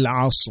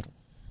Al-Asr.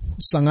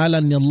 Sa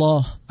ngalan ni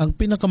Allah, ang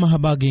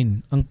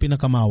pinakamahabagin, ang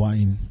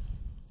pinakamawain.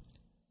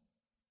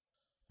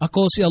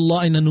 Ako si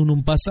Allah ay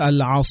nanunumpa sa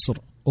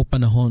Al-Asr o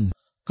panahon.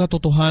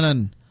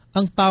 Katotohanan,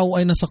 ang tao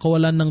ay nasa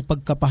kawalan ng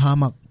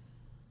pagkapahamak.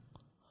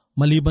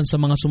 Maliban sa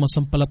mga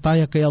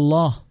sumasampalataya kay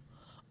Allah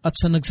at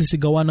sa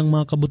nagsisigawa ng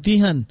mga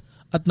kabutihan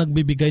at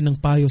nagbibigay ng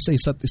payo sa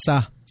isa't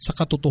isa sa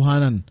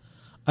katotohanan,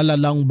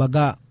 alalaong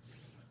baga,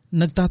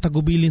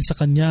 nagtatagubilin sa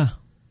kanya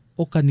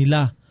o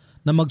kanila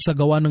na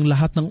magsagawa ng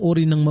lahat ng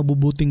uri ng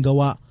mabubuting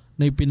gawa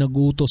na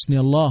ipinag-uutos ni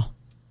Allah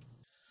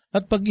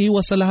at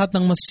pag-iwas sa lahat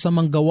ng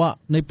masasamang gawa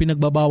na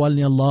ipinagbabawal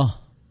ni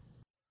Allah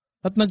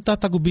at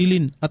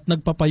nagtatagubilin at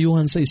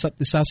nagpapayuhan sa isa't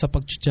isa sa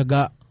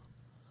pagtitiyaga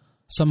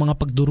sa mga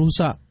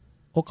pagdurusa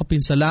o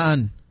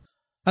kapinsalaan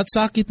at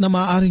sakit na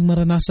maaaring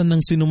maranasan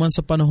ng sinuman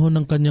sa panahon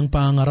ng kanyang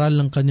pangangaral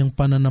ng kanyang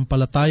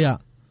pananampalataya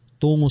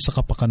tungo sa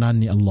kapakanan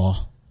ni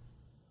Allah.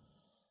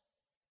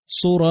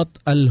 Surat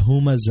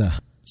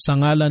Al-Humazah. Sa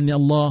ngalan ni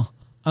Allah,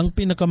 ang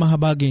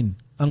pinakamahabagin,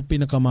 ang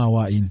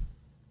pinakamawain.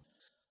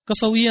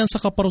 Kasawian sa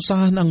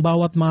kaparusahan ang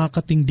bawat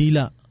makakating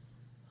dila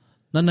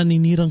na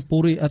naninirang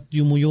puri at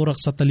yumuyurak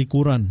sa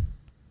talikuran,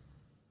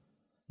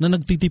 na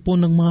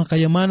nagtitipon ng mga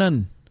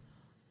kayamanan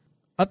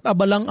at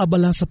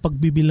abalang-abala sa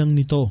pagbibilang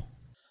nito,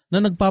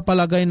 na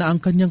nagpapalagay na ang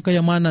kanyang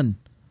kayamanan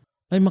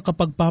ay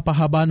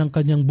makapagpapahaba ng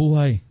kanyang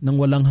buhay ng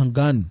walang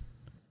hanggan.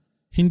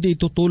 Hindi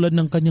ito tulad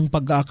ng kanyang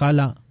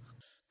pag-aakala.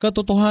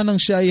 Katotohanang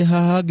siya ay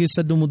hahagis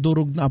sa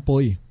dumudurog na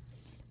apoy.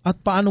 At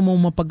paano mo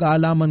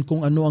mapag-aalaman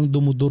kung ano ang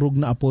dumudurog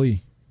na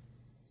apoy?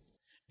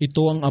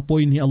 Ito ang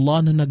apoy ni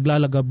Allah na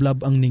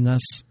naglalagablab ang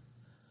ningas,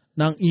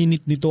 na ang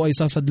init nito ay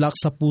sasadlak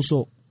sa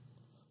puso.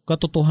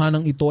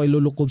 Katotohanang ito ay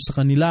lulukob sa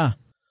kanila,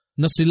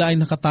 na sila ay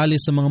nakatali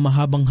sa mga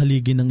mahabang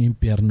haligi ng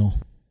impyerno.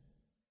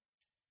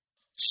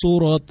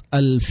 Surat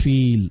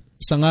Al-Fil.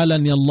 Sa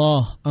ngalan ni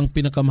Allah, ang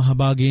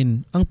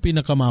pinakamahabagin, ang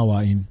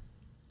pinakamawain.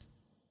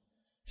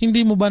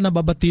 Hindi mo ba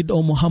nababatid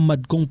o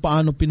Muhammad kung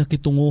paano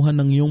pinakitunguhan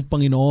ng iyong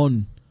Panginoon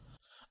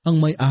ang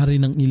may-ari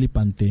ng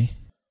elepante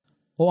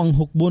o ang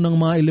hukbo ng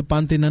mga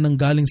elepante na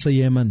nanggaling sa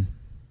Yemen?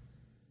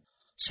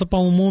 Sa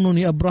pamumuno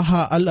ni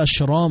Abraha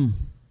al-Ashram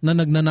na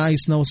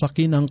nagnanais na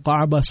wasakin ang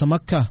Kaaba sa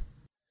Makkah,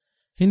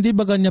 hindi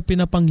ba niya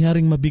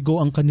pinapangyaring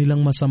mabigo ang kanilang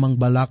masamang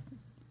balak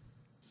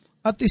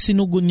at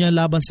isinugon niya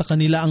laban sa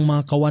kanila ang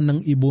mga kawan ng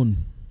ibon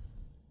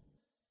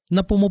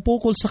na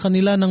pumupukol sa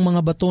kanila ng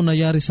mga bato na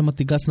yari sa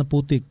matigas na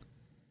putik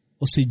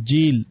o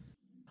sijil,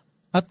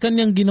 at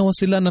kanyang ginawa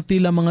sila na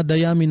tila mga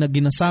dayami na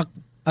ginasak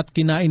at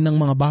kinain ng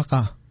mga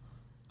baka,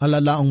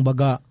 alalaong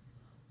baga,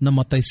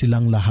 namatay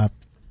silang lahat.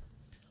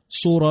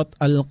 Surat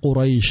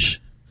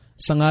Al-Quraysh.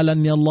 Sa ngalan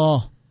ni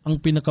Allah,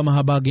 ang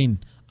pinakamahabagin,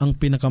 ang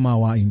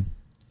pinakamawain.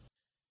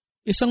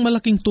 Isang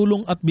malaking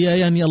tulong at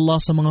biyaya ni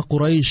Allah sa mga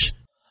Quraysh,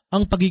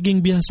 ang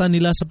pagiging bihasa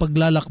nila sa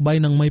paglalakbay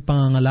ng may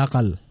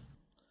pangangalakal.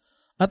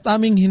 At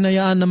aming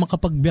hinayaan na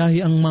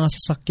makapagbiyahe ang mga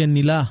sasakyan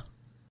nila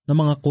na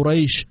mga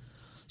Quraysh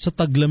sa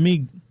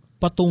taglamig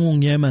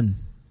patungong Yemen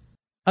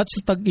at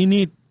sa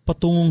tag-init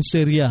patungong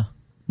Syria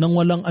nang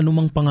walang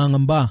anumang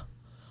pangangamba,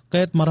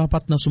 kaya't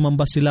marapat na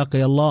sumamba sila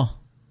kay Allah,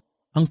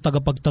 ang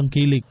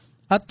tagapagtangkilik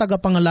at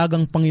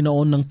tagapangalagang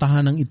Panginoon ng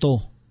tahanang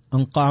ito,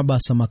 ang Kaaba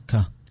sa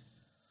Makkah,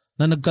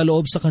 na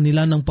nagkaloob sa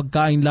kanila ng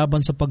pagkain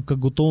laban sa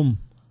pagkagutom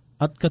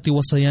at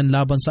katiwasayan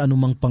laban sa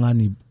anumang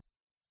panganib.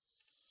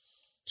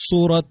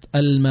 Surat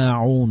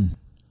Al-Ma'un.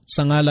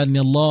 Sa ngalan ni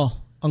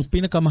Allah, ang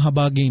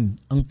pinakamahabagin,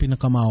 ang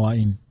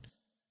pinakamawain.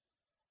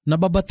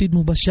 Nababatid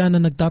mo ba siya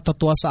na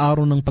nagtatatwa sa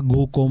araw ng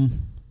paghukom?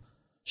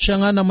 Siya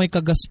nga na may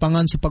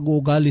kagaspangan sa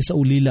pag-uugali sa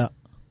ulila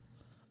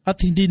at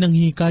hindi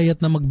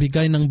nanghihikayat na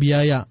magbigay ng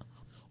biyaya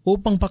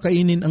upang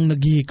pakainin ang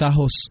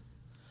naghihikahos.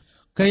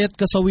 Kaya't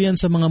kasawian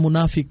sa mga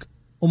munafik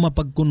o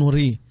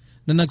mapagkunwari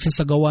na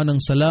nagsasagawa ng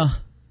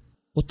sala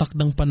o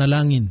takdang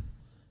panalangin,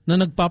 na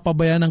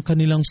nagpapabaya ng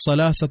kanilang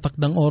sala sa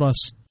takdang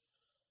oras,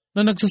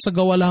 na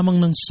nagsasagawa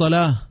lamang ng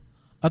sala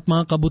at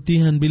mga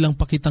kabutihan bilang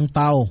pakitang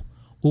tao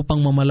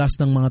upang mamalas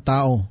ng mga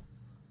tao,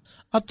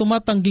 at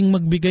tumatangging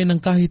magbigay ng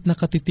kahit na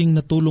katiting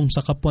na tulong sa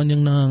kapwa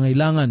niyang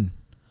nangangailangan,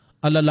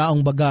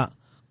 alalaong baga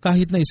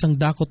kahit na isang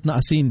dakot na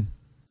asin,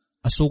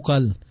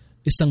 asukal,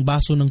 isang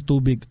baso ng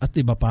tubig at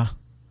iba pa.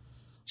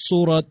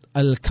 Surat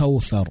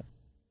Al-Kawthar.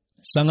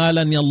 Sa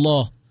ngalan ni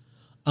Allah,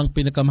 ang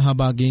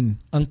pinakamahabagin,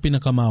 ang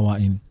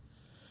pinakamawain.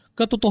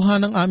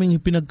 Katotohanan aming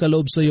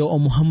ipinagkaloob sa iyo, O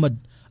Muhammad,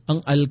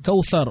 ang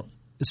Al-Kawthar,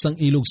 isang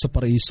ilog sa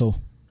paraiso.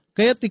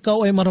 Kaya't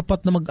ikaw ay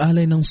marapat na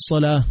mag-alay ng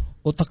sala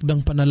o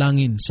takdang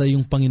panalangin sa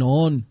iyong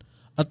Panginoon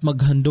at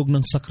maghandog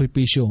ng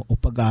sakripisyo o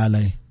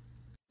pag-aalay.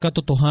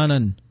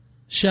 Katotohanan,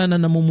 siya na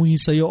namumuhi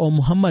sa iyo, O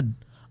Muhammad,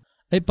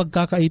 ay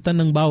pagkakaitan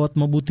ng bawat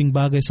mabuting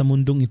bagay sa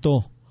mundong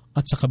ito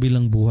at sa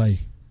kabilang buhay.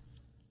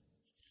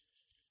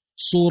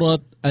 Surat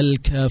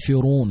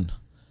Al-Kafirun.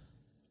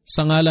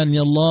 Sa ngalan ni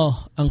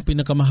Allah, ang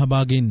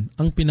pinakamahabagin,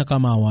 ang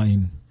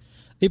pinakamawain.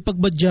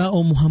 Ipagbadya,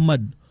 O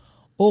Muhammad,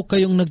 o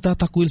kayong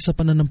nagtatakwil sa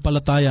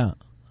pananampalataya,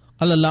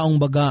 alalaong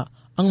baga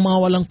ang mga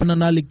walang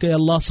pananalig kay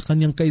Allah sa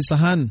kanyang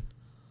kaisahan,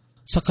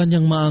 sa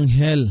kanyang mga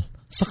anghel,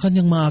 sa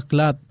kanyang mga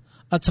aklat,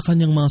 at sa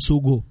kanyang mga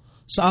sugo,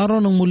 sa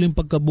araw ng muling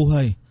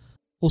pagkabuhay,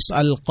 o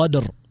sa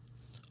Al-Qadr.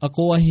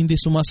 Ako ay hindi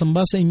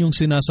sumasamba sa inyong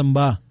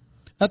sinasamba,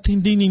 at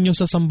hindi ninyo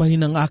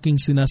sasambahin ang aking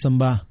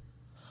sinasamba.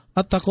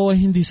 At ako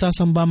ay hindi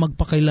sasamba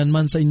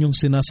magpakailanman sa inyong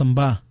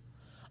sinasamba,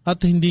 at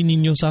hindi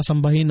ninyo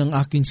sasambahin ang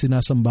aking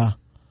sinasamba.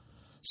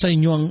 Sa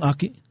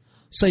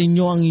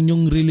inyo ang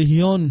inyong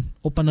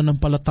relihiyon o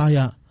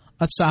pananampalataya,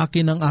 at sa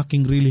akin ang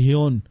aking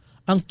relihiyon,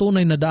 ang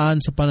tunay na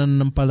daan sa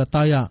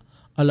pananampalataya,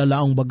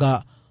 alalaong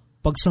baga,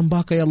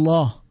 pagsamba kay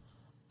Allah,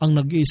 ang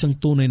nag-iisang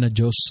tunay na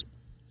Diyos.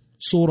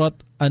 Surat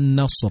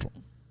An-Nasr.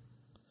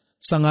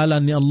 Sa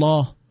ngalan ni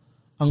Allah,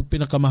 ang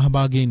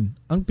pinakamahabagin,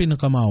 ang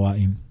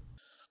pinakamawain.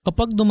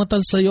 Kapag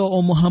dumatal sa iyo, O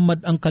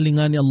Muhammad, ang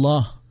kalinga ni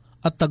Allah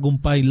at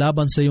tagumpay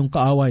laban sa iyong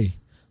kaaway,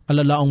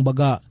 alalaong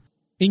baga,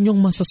 inyong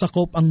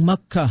masasakop ang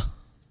Makkah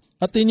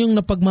at inyong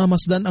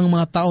napagmamasdan ang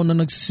mga tao na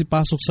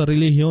nagsisipasok sa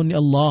relihiyon ni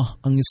Allah,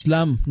 ang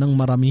Islam, ng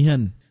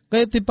maramihan.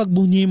 Kaya't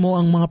ipagbunyi mo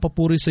ang mga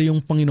papuri sa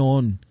iyong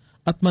Panginoon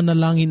at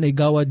manalangin ay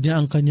gawad niya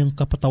ang kanyang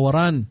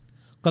kapatawaran.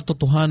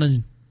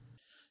 Katotohanan,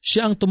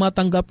 siya ang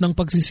tumatanggap ng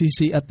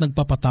pagsisisi at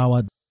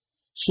nagpapatawad.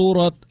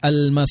 Surat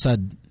Al-Masad.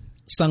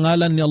 Sa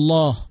ngalan ni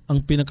Allah, ang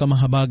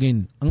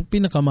pinakamahabagin, ang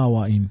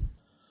pinakamawain.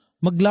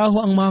 Maglaho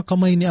ang mga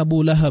kamay ni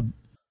Abu Lahab,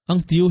 ang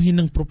tiyuhin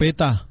ng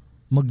propeta,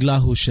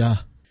 maglaho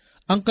siya.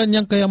 Ang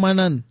kanyang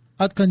kayamanan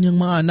at kanyang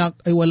mga anak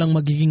ay walang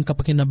magiging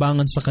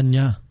kapakinabangan sa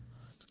kanya.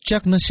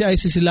 Tiyak na siya ay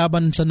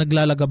sisilaban sa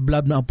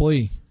naglalagablab na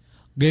apoy.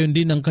 Gayon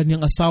din ang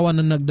kanyang asawa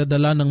na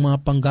nagdadala ng mga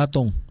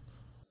panggatong.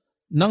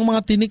 Nang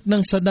mga tinik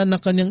ng sadan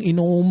na kanyang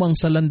inuumang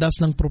sa landas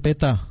ng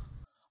propeta,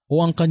 o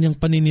ang kanyang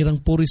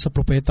paninirang puri sa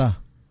propeta.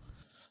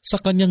 Sa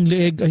kanyang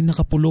leeg ay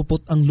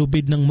nakapulupot ang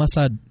lubid ng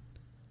masad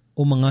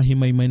o mga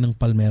himaymay ng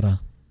palmera.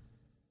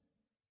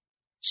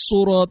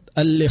 Surat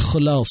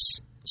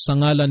Al-Ikhlas. Sa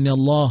ngalan ni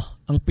Allah,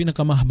 ang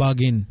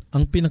pinakamahabagin,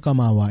 ang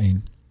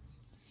pinakamawain.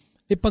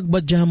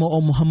 Ipagbadya mo, O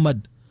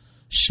Muhammad,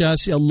 siya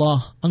si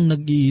Allah ang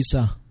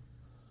nag-iisa.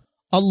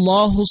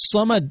 Allahus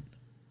Samad,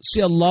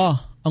 si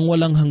Allah ang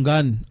walang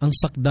hanggan, ang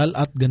sakdal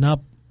at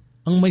ganap,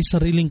 ang may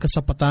sariling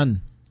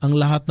kasapatan, ang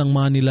lahat ng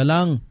mga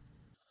nilalang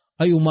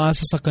ay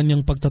umaasa sa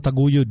kanyang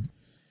pagtataguyod.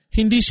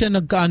 Hindi siya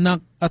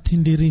nagkaanak at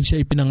hindi rin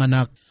siya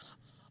ipinanganak.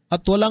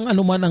 At walang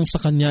anuman ang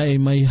sa kanya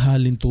ay may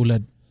halin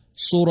tulad.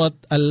 Surat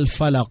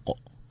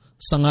Al-Falaq.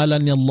 Sa ngalan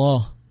ni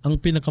Allah, ang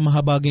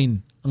pinakamahabagin,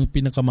 ang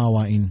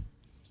pinakamawain.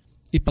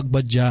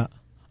 Ipagbadya,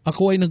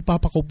 ako ay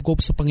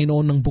nagpapakupkop sa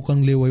Panginoon ng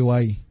bukang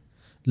liwayway,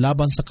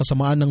 laban sa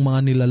kasamaan ng mga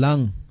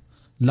nilalang,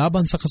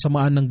 laban sa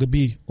kasamaan ng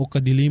gabi o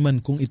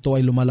kadiliman kung ito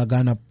ay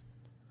lumalaganap,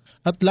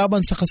 at laban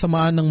sa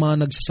kasamaan ng mga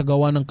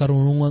nagsasagawa ng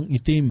karunungang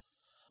itim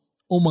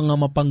o mga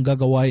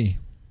mapanggagaway,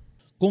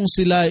 kung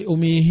sila ay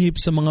umihip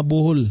sa mga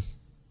buhol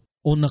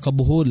o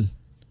nakabuhol,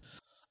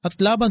 at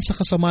laban sa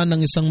kasamaan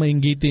ng isang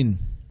mainggitin,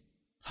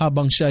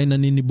 habang siya ay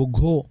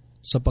naninibugho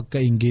sa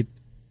pagkainggit.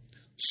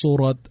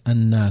 Surat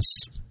An-Nas.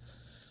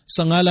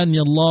 Sa ngalan ni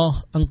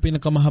Allah, ang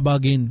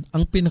pinakamahabagin,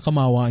 ang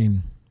pinakamawain.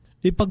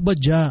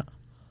 Ipagbadya,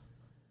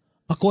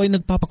 ako ay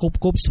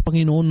nagpapakupkop sa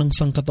Panginoon ng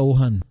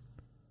sangkatauhan,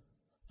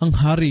 ang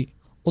hari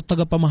o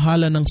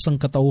tagapamahala ng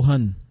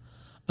sangkatauhan,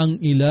 ang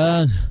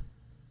ilah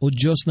o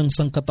Diyos ng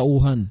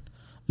sangkatauhan,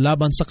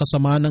 laban sa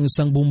kasamaan ng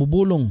isang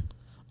bumubulong,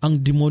 ang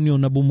demonyo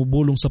na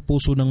bumubulong sa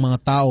puso ng mga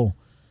tao,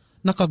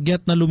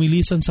 nakagyat na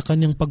lumilisan sa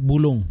kanyang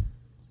pagbulong.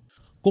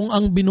 Kung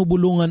ang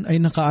binubulungan ay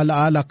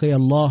nakaalaala kay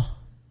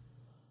Allah,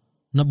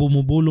 na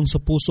bumubulong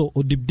sa puso o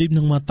dibdib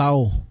ng mga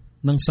tao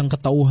ng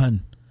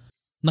sangkatauhan,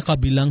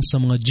 nakabilang sa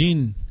mga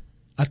jin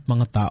at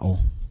mga tao.